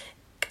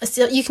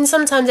you can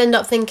sometimes end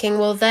up thinking,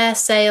 well, their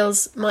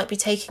sales might be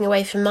taking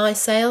away from my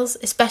sales,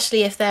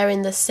 especially if they're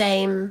in the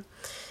same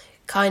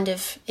kind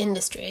of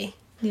industry.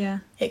 Yeah,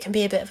 it can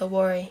be a bit of a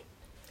worry.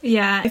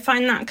 Yeah, I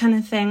find that kind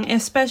of thing,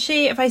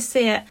 especially if I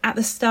see it at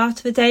the start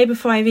of the day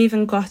before I've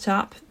even got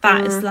up,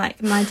 that is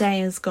like, my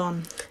day is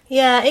gone.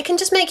 Yeah, it can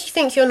just make you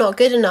think you're not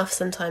good enough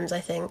sometimes, I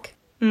think.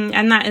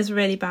 And that is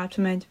really bad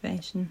for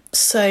motivation.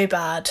 So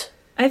bad.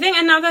 I think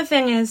another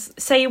thing is,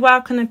 say you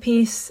work on a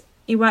piece,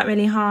 you work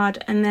really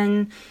hard, and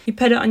then you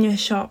put it on your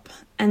shop,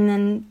 and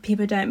then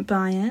people don't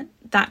buy it.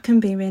 That can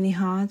be really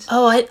hard.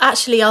 Oh,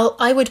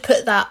 I would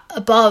put that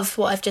above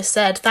what I've just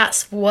said.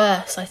 That's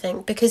worse, I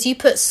think, because you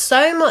put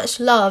so much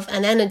love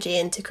and energy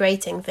into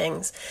creating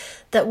things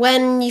that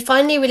when you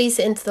finally release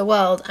it into the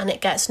world and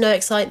it gets no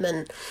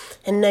excitement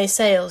and no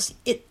sales,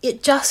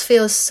 it just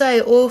feels so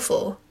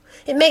awful.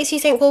 It makes you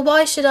think, well,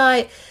 why should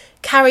I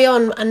carry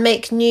on and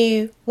make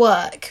new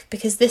work?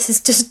 Because this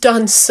is just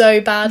done so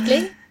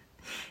badly.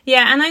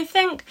 Yeah, and I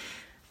think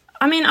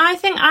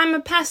I'm a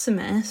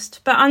pessimist,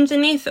 but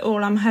underneath it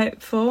all, I'm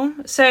hopeful.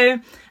 So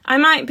I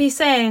might be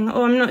saying,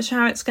 oh, I'm not sure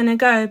how it's going to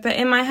go, but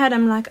in my head,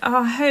 I'm like,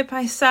 oh, I hope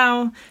I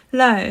sell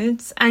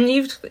loads. And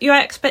your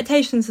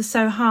expectations are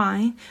so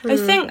high. I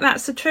think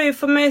that's true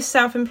for most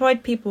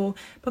self-employed people,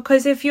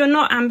 because if you're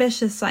not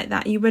ambitious like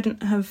that, you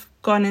wouldn't have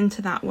gone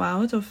into that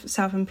world of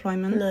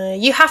self-employment. No,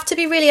 you have to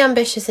be really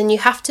ambitious and you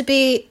have to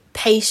be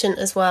patient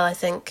as well, I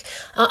think.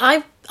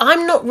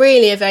 I'm not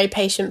really a very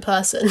patient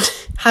person,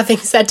 having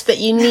said that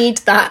you need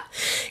that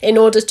in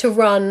order to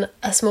run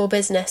a small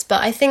business.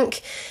 But I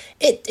think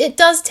it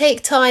does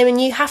take time,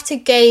 and you have to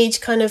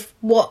gauge kind of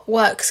what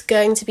work's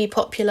going to be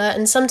popular.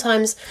 And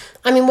sometimes,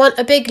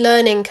 a big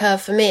learning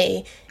curve for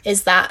me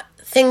is that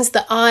things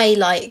that I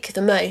like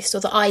the most,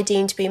 or that I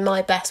deem to be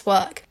my best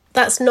work,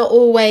 that's not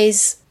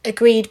always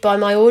agreed by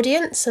my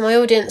audience. And my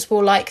audience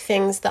will like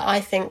things that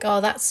I think, oh,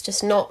 that's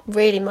just not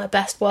really my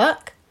best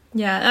work.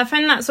 Yeah, I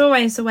find that's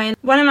always the way.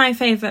 One of my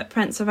favourite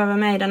prints I've ever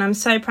made, and I'm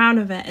so proud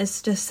of it, is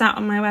just sat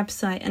on my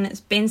website, and it's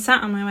been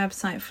sat on my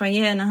website for a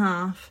year and a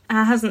half, and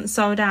it hasn't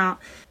sold out.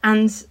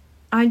 And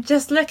I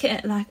just look at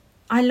it like,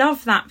 I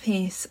love that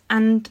piece,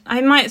 and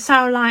I might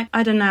sound like,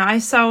 I don't know, I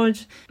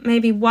sold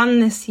maybe one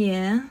this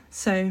year,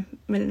 so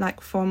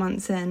like 4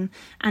 months in,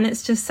 and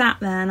it's just sat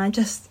there, and I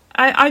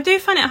do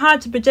find it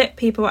hard to predict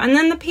people, and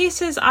then the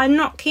pieces I'm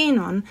not keen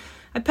on,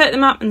 I put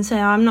them up and say,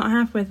 oh, I'm not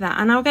happy with that,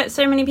 and I'll get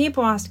so many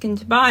people asking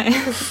to buy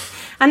it.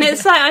 And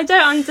it's like, I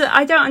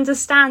don't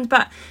understand,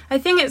 but I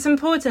think it's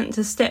important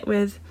to stick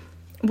with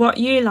what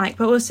you like,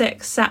 but also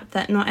accept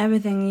that not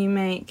everything you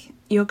make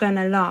you're going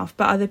to love,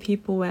 but other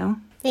people will.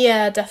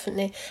 Yeah,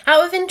 definitely.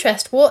 Out of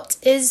interest, what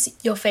is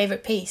your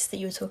favourite piece that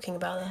you were talking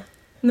about there?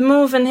 The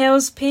Malvern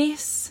Hills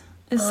piece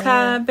is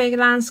her big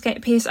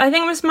landscape piece. I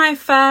think it was my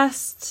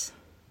first...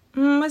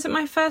 was it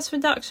my first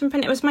reduction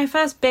print? It was my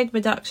first big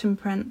reduction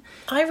print.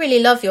 I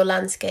really love your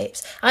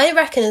landscapes. I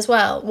reckon as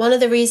well, one of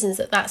the reasons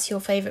that that's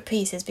your favourite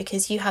piece is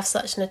because you have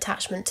such an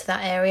attachment to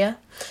that area.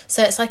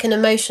 So it's like an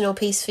emotional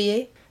piece for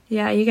you.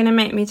 Yeah, you're going to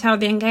make me tell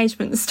the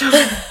engagement story.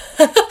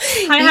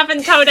 I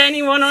haven't told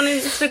anyone on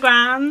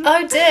Instagram.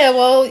 Oh dear,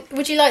 well,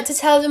 would you like to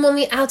tell them on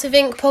the Out of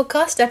Ink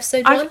podcast,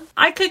 episode 1?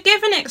 I could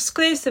give an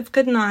exclusive,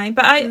 couldn't I?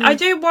 But I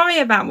do worry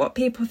about what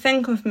people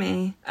think of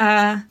me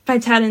by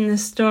telling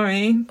this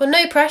story. Well,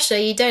 no pressure,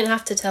 you don't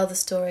have to tell the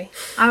story.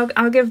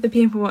 I'll give the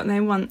people what they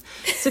want.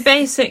 So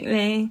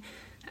basically,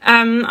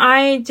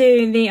 I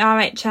do the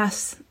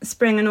RHS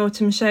spring and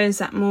autumn shows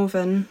at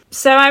Malvern.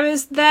 So I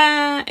was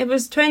there, it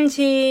was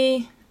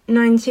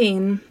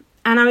 2019,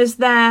 and I was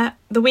there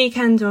the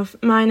weekend of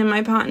mine and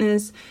my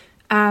partner's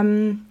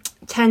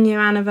 10-year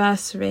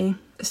anniversary.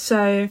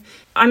 So,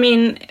 I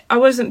mean, I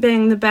wasn't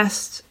being the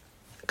best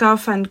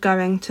girlfriend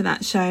going to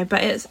that show,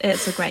 but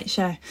it's a great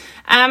show.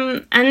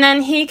 And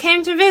then he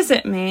came to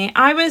visit me.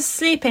 I was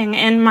sleeping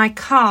in my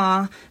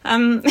car.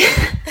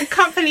 I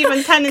can't believe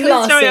I'm telling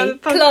this story on the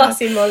podcast.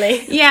 Classy,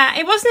 Molly. Yeah,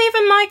 it wasn't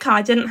even my car.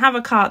 I didn't have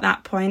a car at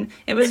that point.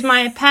 It was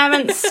my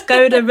parents'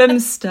 Skoda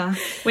Roomster,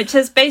 which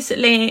is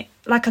basically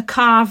like a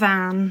car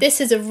van.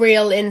 This is a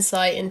real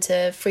insight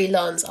into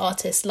freelance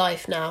artist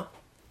life now.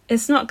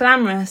 It's not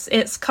glamorous.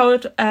 It's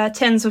cold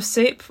tins of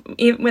soup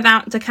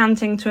without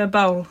decanting to a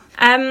bowl.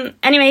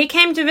 Anyway, he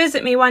came to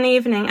visit me one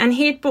evening, and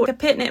he'd bought a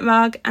picnic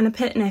rug and a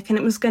picnic, and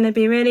it was going to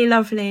be really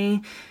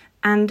lovely.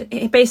 And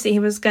he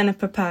was going to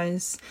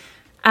propose.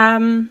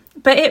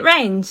 But it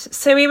rained.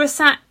 So we were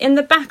sat in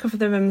the back of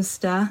the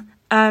roomster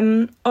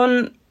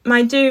on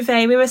my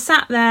duvet. We were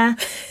sat there,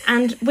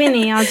 and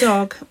Winnie, our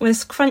dog,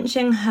 was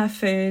crunching her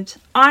food.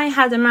 I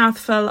had a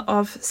mouthful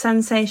of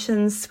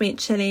Sensations sweet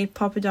chili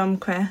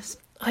poppadom crisp.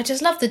 I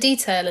just love the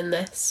detail in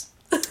this.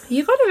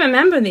 You got to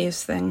remember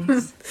these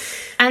things.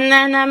 And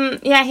then,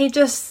 he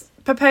just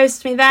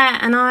proposed to me there,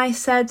 and I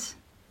said,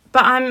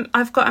 but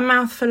I've got a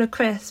mouthful of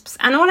crisps,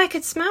 and all I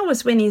could smell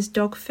was Winnie's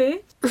dog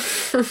food.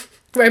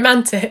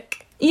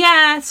 Romantic.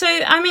 Yeah, so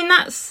I mean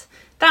that's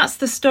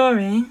the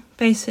story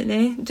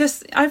basically.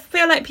 Just I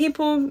feel like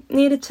people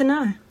needed to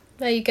know.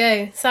 There you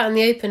go. It's out in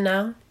the open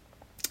now.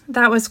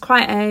 That was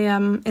quite a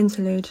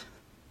interlude.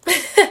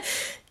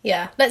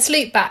 Yeah, let's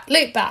loop back.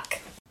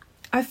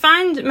 I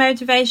find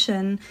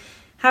motivation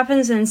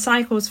happens in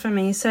cycles for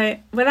me. So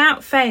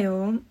without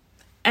fail,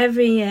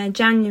 every year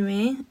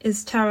January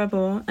is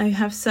terrible. I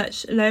have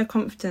such low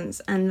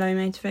confidence and low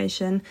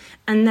motivation.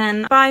 And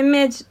then by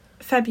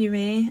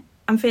mid-February,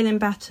 I'm feeling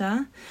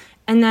better.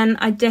 And then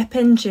I dip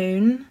in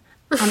June.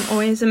 I'm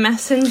always a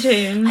mess in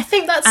June. I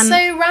think that's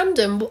so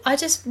random.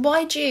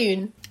 Why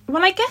June?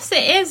 Well, I guess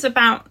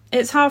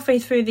it's halfway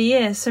through the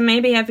year. So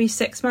maybe every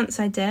 6 months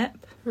I dip.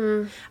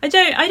 I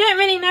don't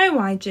really know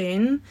why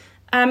June.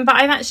 But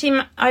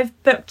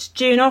I've booked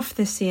June off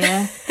this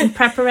year in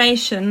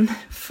preparation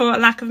for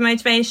lack of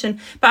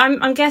motivation. But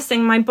I'm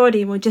guessing my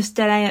body will just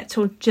delay it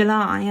till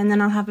July, and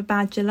then I'll have a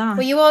bad July.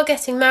 Well, you are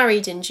getting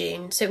married in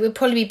June, so it would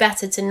probably be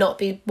better to not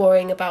be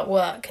worrying about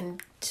work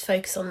and to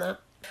focus on that.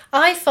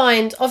 I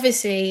find,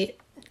 obviously,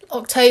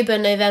 October,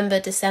 November,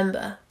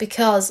 December,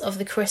 because of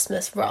the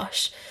Christmas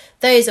rush,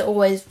 those are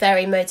always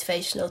very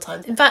motivational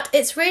times. In fact,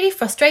 it's really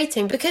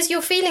frustrating because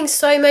you're feeling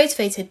so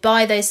motivated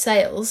by those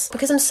sales,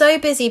 because I'm so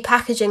busy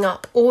packaging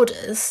up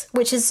orders,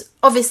 which is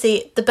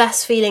obviously the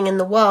best feeling in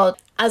the world.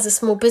 As a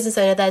small business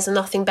owner, there's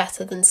nothing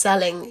better than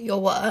selling your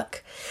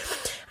work.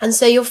 And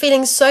so you're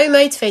feeling so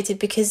motivated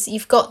because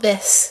you've got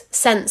this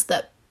sense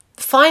that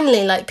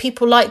finally, like,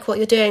 people like what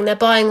you're doing, they're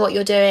buying what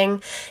you're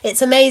doing.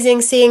 It's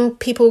amazing seeing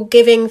people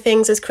giving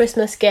things as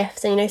Christmas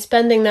gifts and,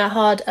 spending their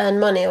hard-earned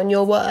money on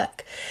your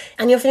work.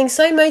 And you're feeling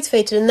so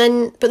motivated,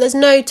 but there's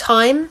no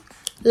time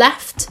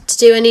left to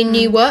do any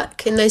new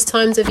work in those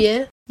times of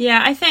year.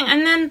 Yeah, I think,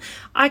 and then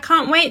I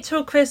can't wait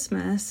till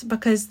Christmas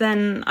because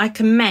then I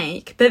can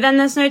make, but then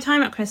there's no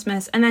time at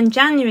Christmas, and then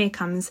January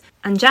comes,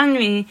 and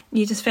January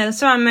you just feel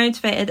so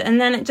unmotivated, and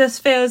then it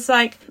just feels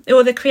like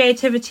all the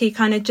creativity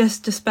kind of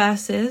just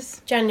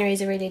disperses.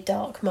 January's a really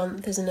dark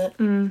month, isn't it?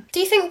 Do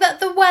you think that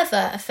the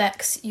weather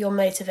affects your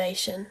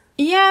motivation?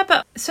 Yeah,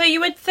 but so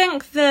you would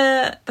think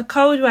the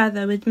cold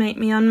weather would make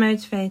me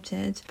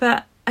unmotivated,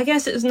 but I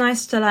guess it was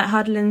nice to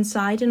huddle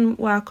inside and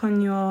work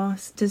on your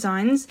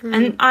designs.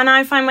 And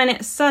I find when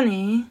it's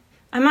sunny,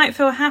 I might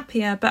feel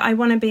happier, but I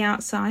want to be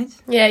outside.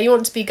 Yeah, you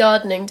want to be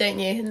gardening, don't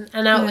you?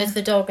 And out with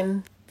the dog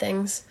and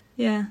things.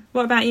 Yeah.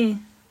 What about you?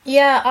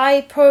 Yeah,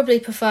 I probably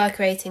prefer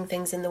creating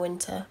things in the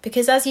winter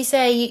because, as you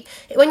say,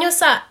 when you're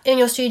sat in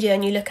your studio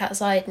and you look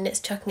outside and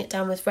it's chucking it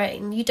down with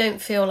rain, you don't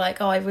feel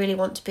like, oh, I really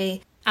want to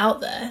be out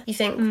there. You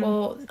think,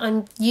 well,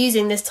 I'm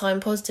using this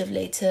time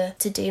positively to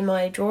do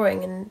my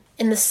drawing. And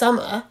in the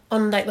summer,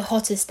 on like the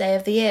hottest day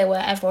of the year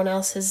where everyone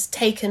else has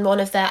taken one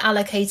of their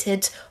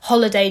allocated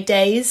holiday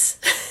days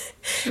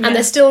and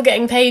they're still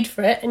getting paid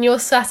for it, and you're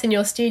sat in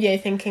your studio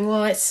thinking,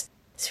 well, it's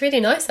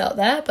really nice out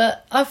there,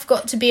 but I've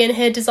got to be in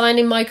here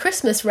designing my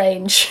Christmas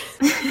range.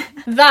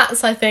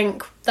 I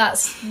think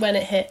that's when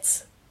it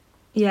hits.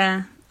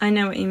 Yeah, I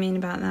know what you mean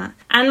about that.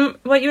 And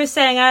what you were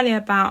saying earlier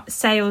about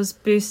sales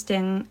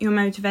boosting your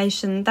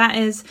motivation, that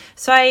is...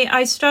 So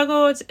I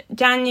struggled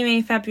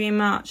January, February,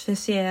 March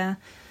this year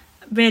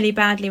really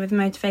badly with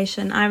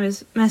motivation. I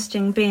was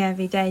messaging B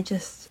every day,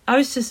 I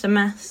was just a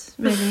mess,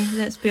 really,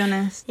 let's be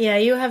honest. Yeah,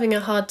 you were having a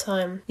hard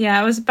time. Yeah,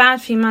 it was a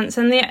bad few months,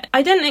 and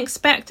I didn't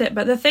expect it,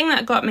 but the thing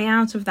that got me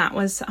out of that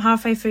was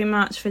halfway through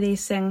March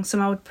releasing some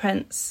old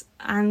prints,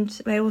 and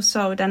they all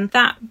sold, and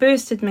that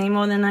boosted me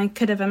more than I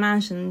could have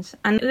imagined.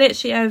 And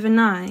literally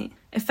overnight,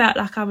 it felt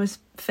like I was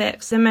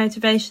fixed. The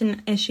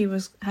motivation issue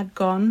had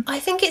gone. I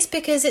think it's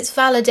because it's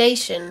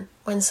validation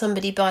when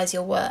somebody buys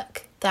your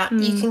work, that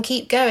you can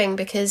keep going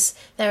because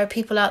there are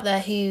people out there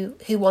who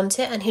want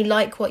it and who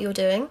like what you're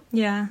doing.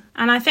 Yeah,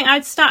 and I think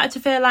I'd started to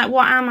feel like,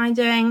 what am I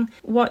doing?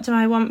 What do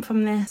I want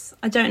from this?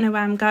 I don't know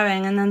where I'm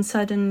going. And then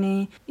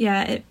suddenly,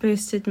 it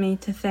boosted me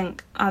to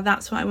think, oh,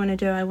 that's what I want to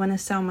do. I want to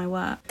sell my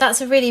work.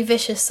 That's a really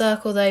vicious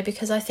circle, though,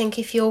 because I think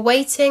if you're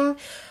waiting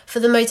for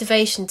the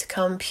motivation to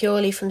come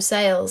purely from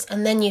sales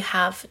and then you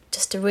have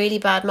just a really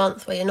bad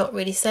month where you're not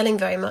really selling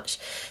very much,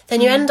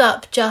 then you end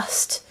up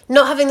just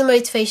not having the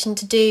motivation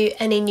to do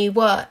any new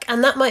work,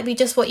 and that might be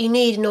just what you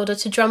need in order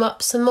to drum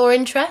up some more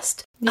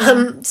interest.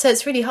 So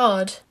it's really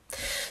hard.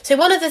 So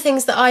one of the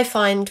things that I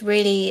find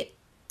really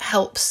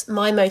helps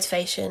my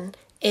motivation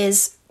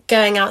is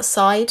going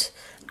outside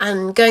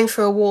and going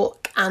for a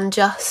walk and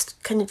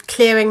just kind of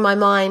clearing my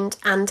mind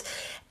and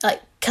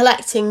like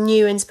collecting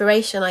new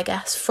inspiration, I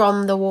guess,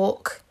 from the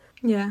walk.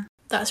 Yeah.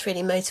 That's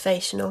really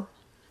motivational.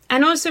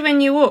 And also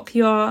when you walk,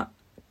 you're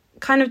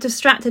kind of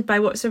distracted by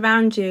what's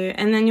around you,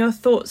 and then your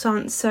thoughts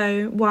aren't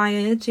so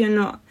wired. You're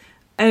not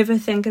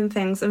overthinking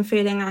things and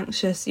feeling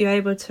anxious. You're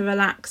able to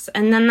relax,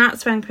 and then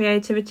that's when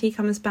creativity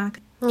comes back.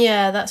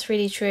 Yeah, that's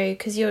really true,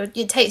 because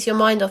it takes your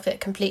mind off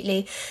it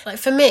completely. Like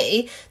for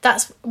me,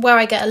 that's where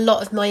I get a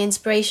lot of my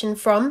inspiration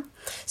from.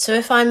 So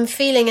if I'm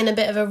feeling in a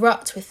bit of a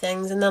rut with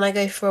things and then I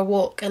go for a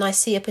walk and I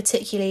see a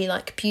particularly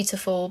like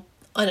beautiful,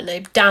 I don't know,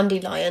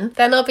 dandelion,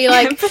 then I'll be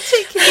like...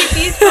 particularly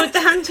beautiful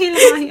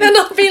dandelion. Then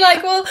I'll be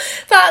like, well,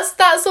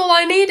 that's all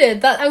I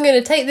needed. I'm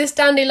going to take this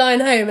dandelion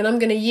home and I'm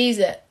going to use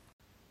it.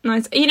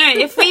 Nice. You know,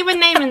 if we were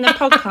naming the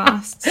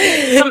podcast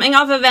something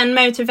other than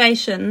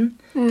motivation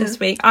this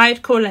week,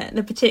 I'd call it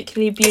the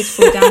particularly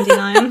beautiful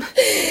dandelion.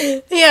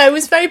 Yeah, it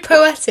was very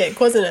poetic,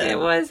 wasn't it?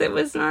 It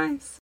was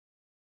nice.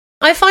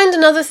 I find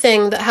another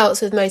thing that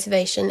helps with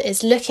motivation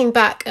is looking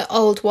back at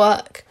old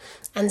work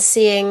and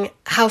seeing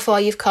how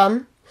far you've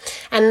come.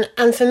 And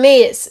for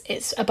me,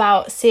 it's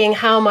about seeing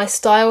how my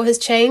style has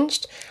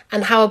changed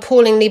and how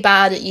appallingly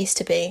bad it used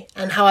to be,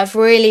 and how I've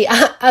really,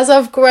 as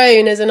I've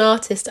grown as an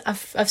artist,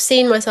 I've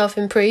seen myself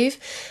improve,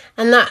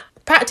 and that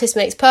practice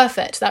makes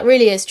perfect. That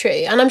really is true.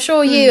 And I'm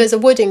sure you as a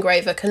wood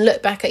engraver can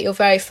look back at your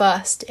very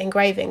first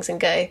engravings and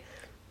go,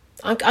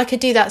 I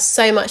could do that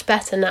so much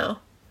better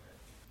now.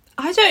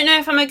 I don't know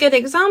if I'm a good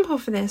example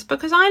for this,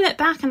 because I look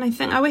back and I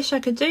think I wish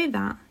I could do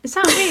that. Is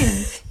that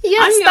weird?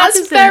 Yes,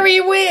 that's very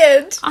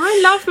weird.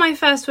 I love my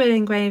first wood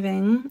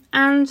engraving,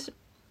 and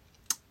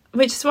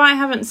which is why I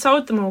haven't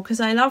sold them all, because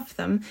I love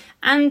them.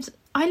 And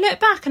I look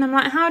back and I'm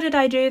like, how did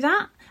I do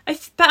that?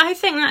 But I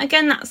think that,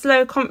 again, that's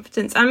low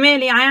confidence. And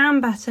really, I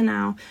am better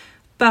now.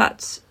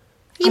 But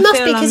you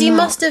must be, because you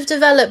must have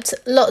developed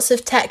lots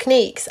of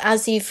techniques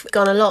as you've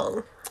gone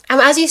along. And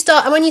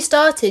when you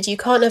started, you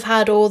can't have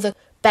had all the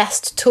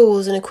best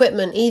tools and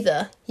equipment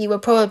either. You were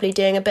probably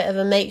doing a bit of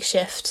a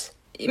makeshift.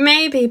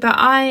 Maybe, but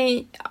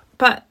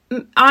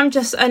I'm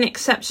just an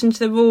exception to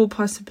the rule,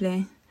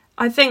 possibly.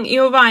 I think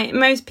you're right.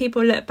 Most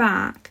people look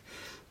back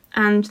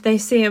and they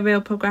see a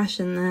real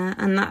progression there,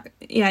 and that,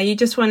 you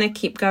just want to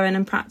keep going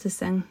and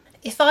practicing.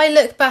 If I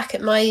look back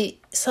at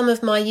some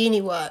of my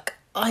uni work,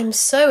 I'm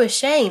so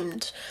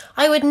ashamed.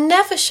 I would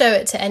never show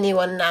it to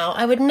anyone now.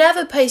 I would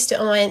never post it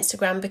on my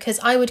Instagram, because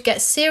I would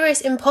get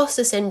serious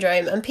imposter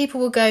syndrome and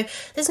people would go,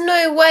 there's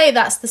no way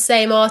that's the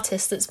same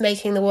artist that's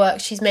making the work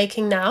she's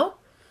making now.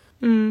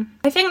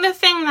 I think the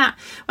thing that,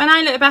 when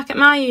I look back at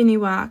my uni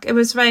work, it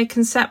was very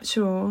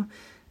conceptual,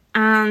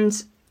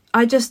 and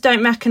I just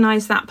don't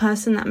recognise that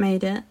person that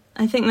made it.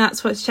 I think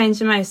that's what's changed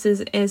the most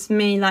is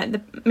me,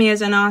 like me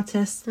as an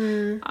artist.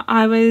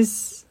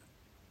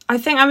 I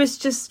think I was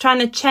just trying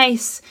to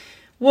chase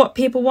what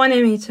people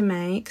wanted me to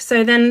make.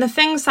 So then the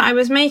things that I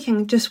was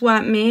making just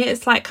weren't me.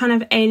 It's like kind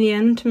of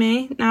alien to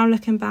me now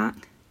looking back.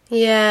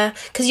 Yeah,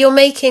 because you're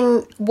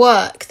making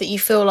work that you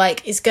feel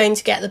like is going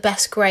to get the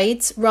best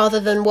grades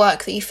rather than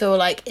work that you feel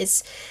like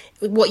is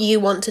what you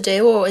want to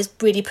do or is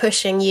really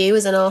pushing you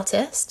as an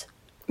artist.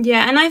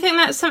 Yeah, and I think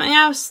that's something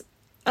else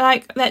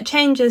like that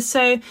changes.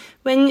 So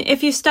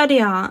if you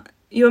study art,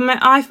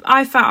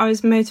 I felt I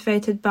was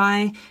motivated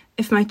by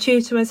if my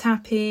tutor was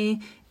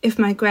happy, if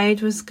my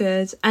grade was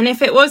good, and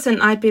if it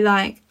wasn't, I'd be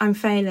like, I'm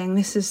failing,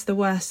 this is the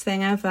worst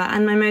thing ever,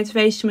 and my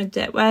motivation would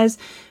dip. Whereas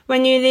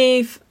when you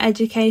leave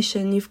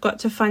education, you've got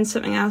to find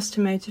something else to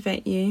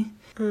motivate you,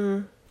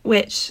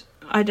 which,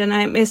 I don't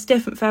know, it's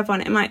different for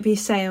everyone. It might be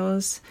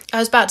sales. I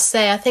was about to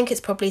say, I think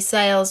it's probably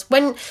sales,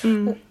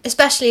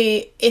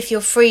 especially if you're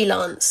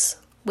freelance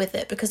with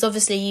it, because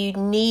obviously you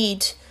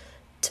need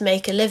to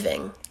make a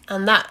living,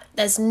 and that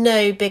there's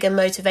no bigger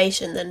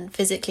motivation than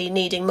physically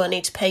needing money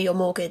to pay your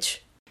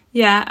mortgage.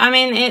 Yeah, I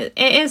mean, it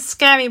is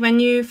scary when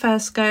you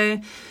first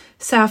go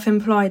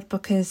self-employed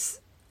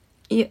because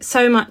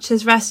so much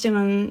is resting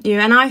on you.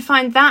 And I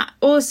find that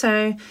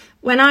also,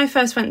 when I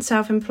first went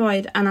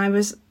self-employed and I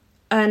was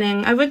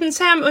earning, I wouldn't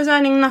say I was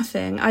earning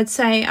nothing. I'd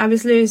say I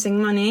was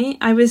losing money.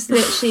 I was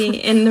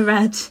literally in the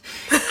red.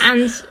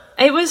 And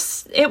it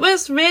was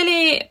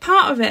really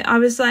part of it. I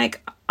was like,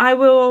 I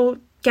will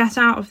get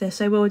out of this.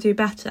 I will do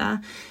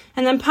better.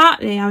 And then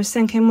partly I was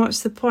thinking,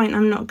 what's the point?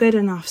 I'm not good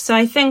enough. So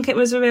I think it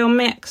was a real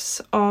mix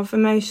of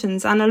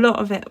emotions, and a lot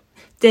of it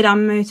did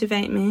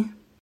unmotivate me.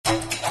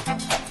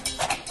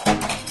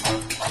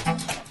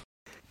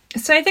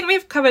 So I think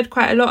we've covered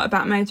quite a lot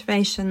about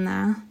motivation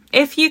there.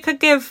 If you could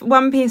give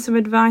one piece of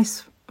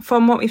advice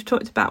from what we've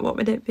talked about, what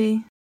would it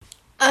be?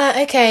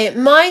 Okay,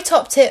 my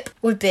top tip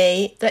would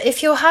be that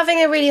if you're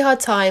having a really hard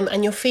time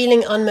and you're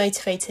feeling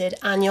unmotivated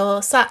and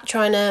you're sat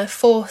trying to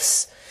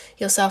force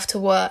yourself to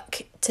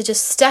work, to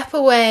just step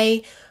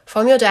away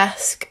from your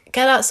desk,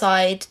 get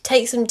outside,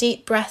 take some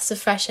deep breaths of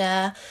fresh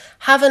air,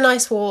 have a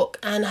nice walk,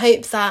 and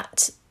hope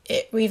that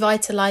it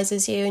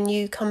revitalises you and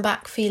you come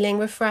back feeling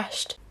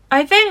refreshed.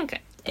 I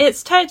think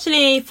it's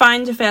totally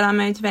fine to feel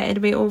unmotivated.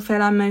 We all feel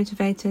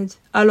unmotivated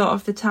a lot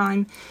of the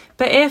time.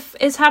 But if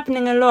it's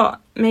happening a lot,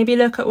 maybe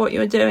look at what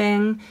you're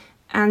doing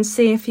and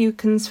see if you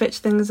can switch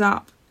things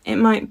up. It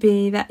might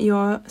be that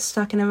you're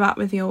stuck in a rut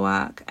with your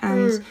work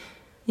and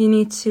you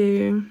need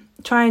to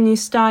try a new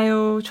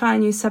style, try a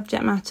new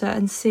subject matter,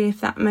 and see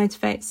if that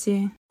motivates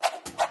you.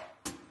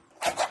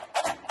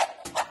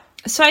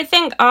 So I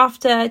think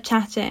after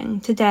chatting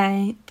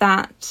today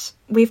that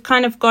we've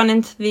kind of gone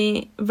into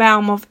the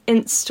realm of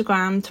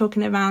Instagram,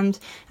 talking around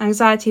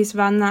anxieties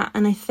around that,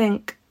 and I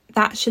think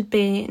that should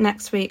be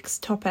next week's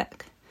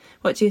topic.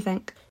 What do you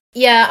think?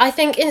 Yeah, I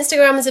think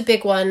Instagram is a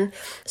big one.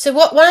 So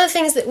one of the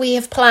things that we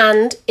have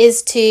planned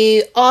is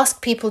to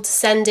ask people to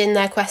send in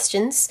their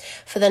questions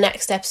for the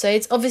next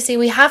episodes. Obviously,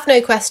 we have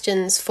no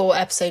questions for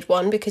episode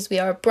 1 because we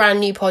are a brand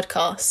new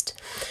podcast.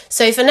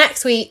 So for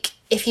next week,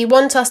 if you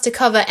want us to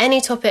cover any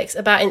topics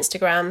about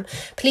Instagram,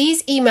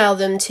 please email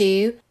them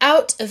to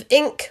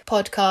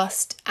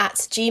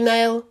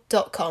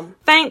outofinkpodcast@gmail.com.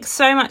 Thanks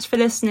so much for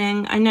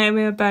listening. I know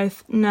we were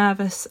both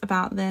nervous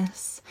about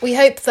this. We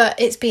hope that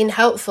it's been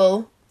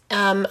helpful.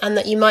 And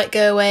that you might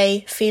go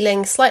away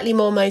feeling slightly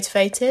more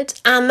motivated,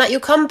 and that you'll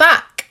come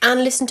back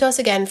and listen to us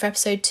again for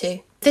episode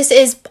 2. This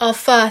is our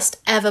first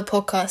ever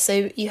podcast,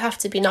 so you have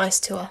to be nice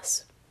to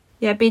us.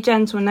 Yeah, be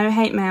gentle, no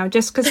hate mail.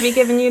 Just because we've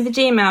given you the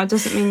Gmail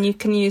doesn't mean you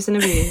can use and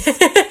abuse.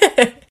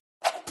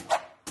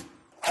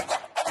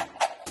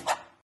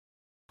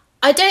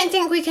 I don't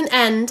think we can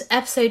end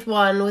episode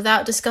 1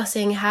 without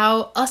discussing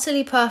how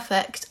utterly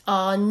perfect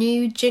our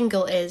new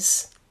jingle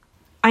is.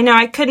 I know,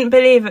 I couldn't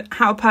believe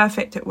how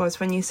perfect it was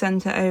when you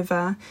sent it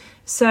over.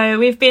 So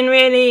we've been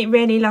really,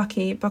 really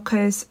lucky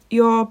because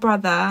your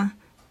brother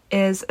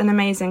is an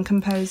amazing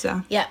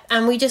composer. Yeah,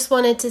 and we just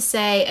wanted to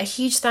say a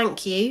huge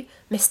thank you,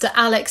 Mr.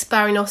 Alex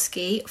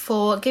Baranowski,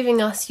 for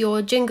giving us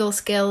your jingle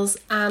skills,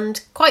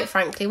 and quite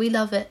frankly, we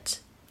love it.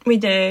 We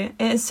do.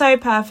 It is so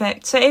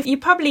perfect. So if you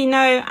probably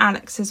know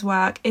Alex's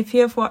work, if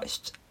you have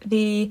watched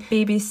the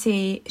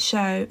BBC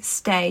show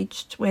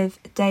Staged with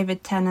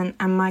David Tennant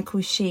and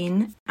Michael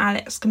Sheen,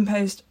 Alex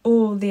composed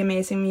all the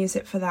amazing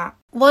music for that.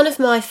 One of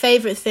my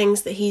favourite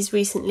things that he's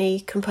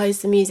recently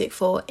composed the music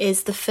for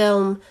is the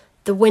film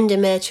The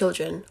Windermere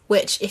Children,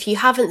 which, if you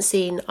haven't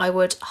seen, I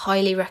would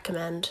highly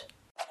recommend.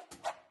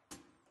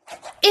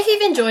 If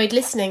you've enjoyed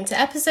listening to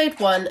episode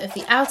 1 of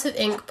the Out of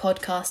Ink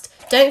podcast,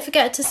 don't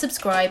forget to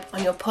subscribe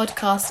on your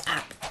podcast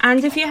app.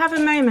 And if you have a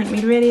moment,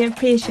 we'd really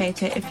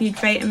appreciate it if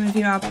you'd rate and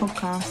review our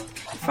podcast.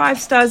 5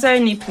 stars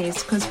only,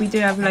 please, because we do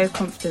have low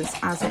confidence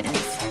as it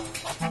is.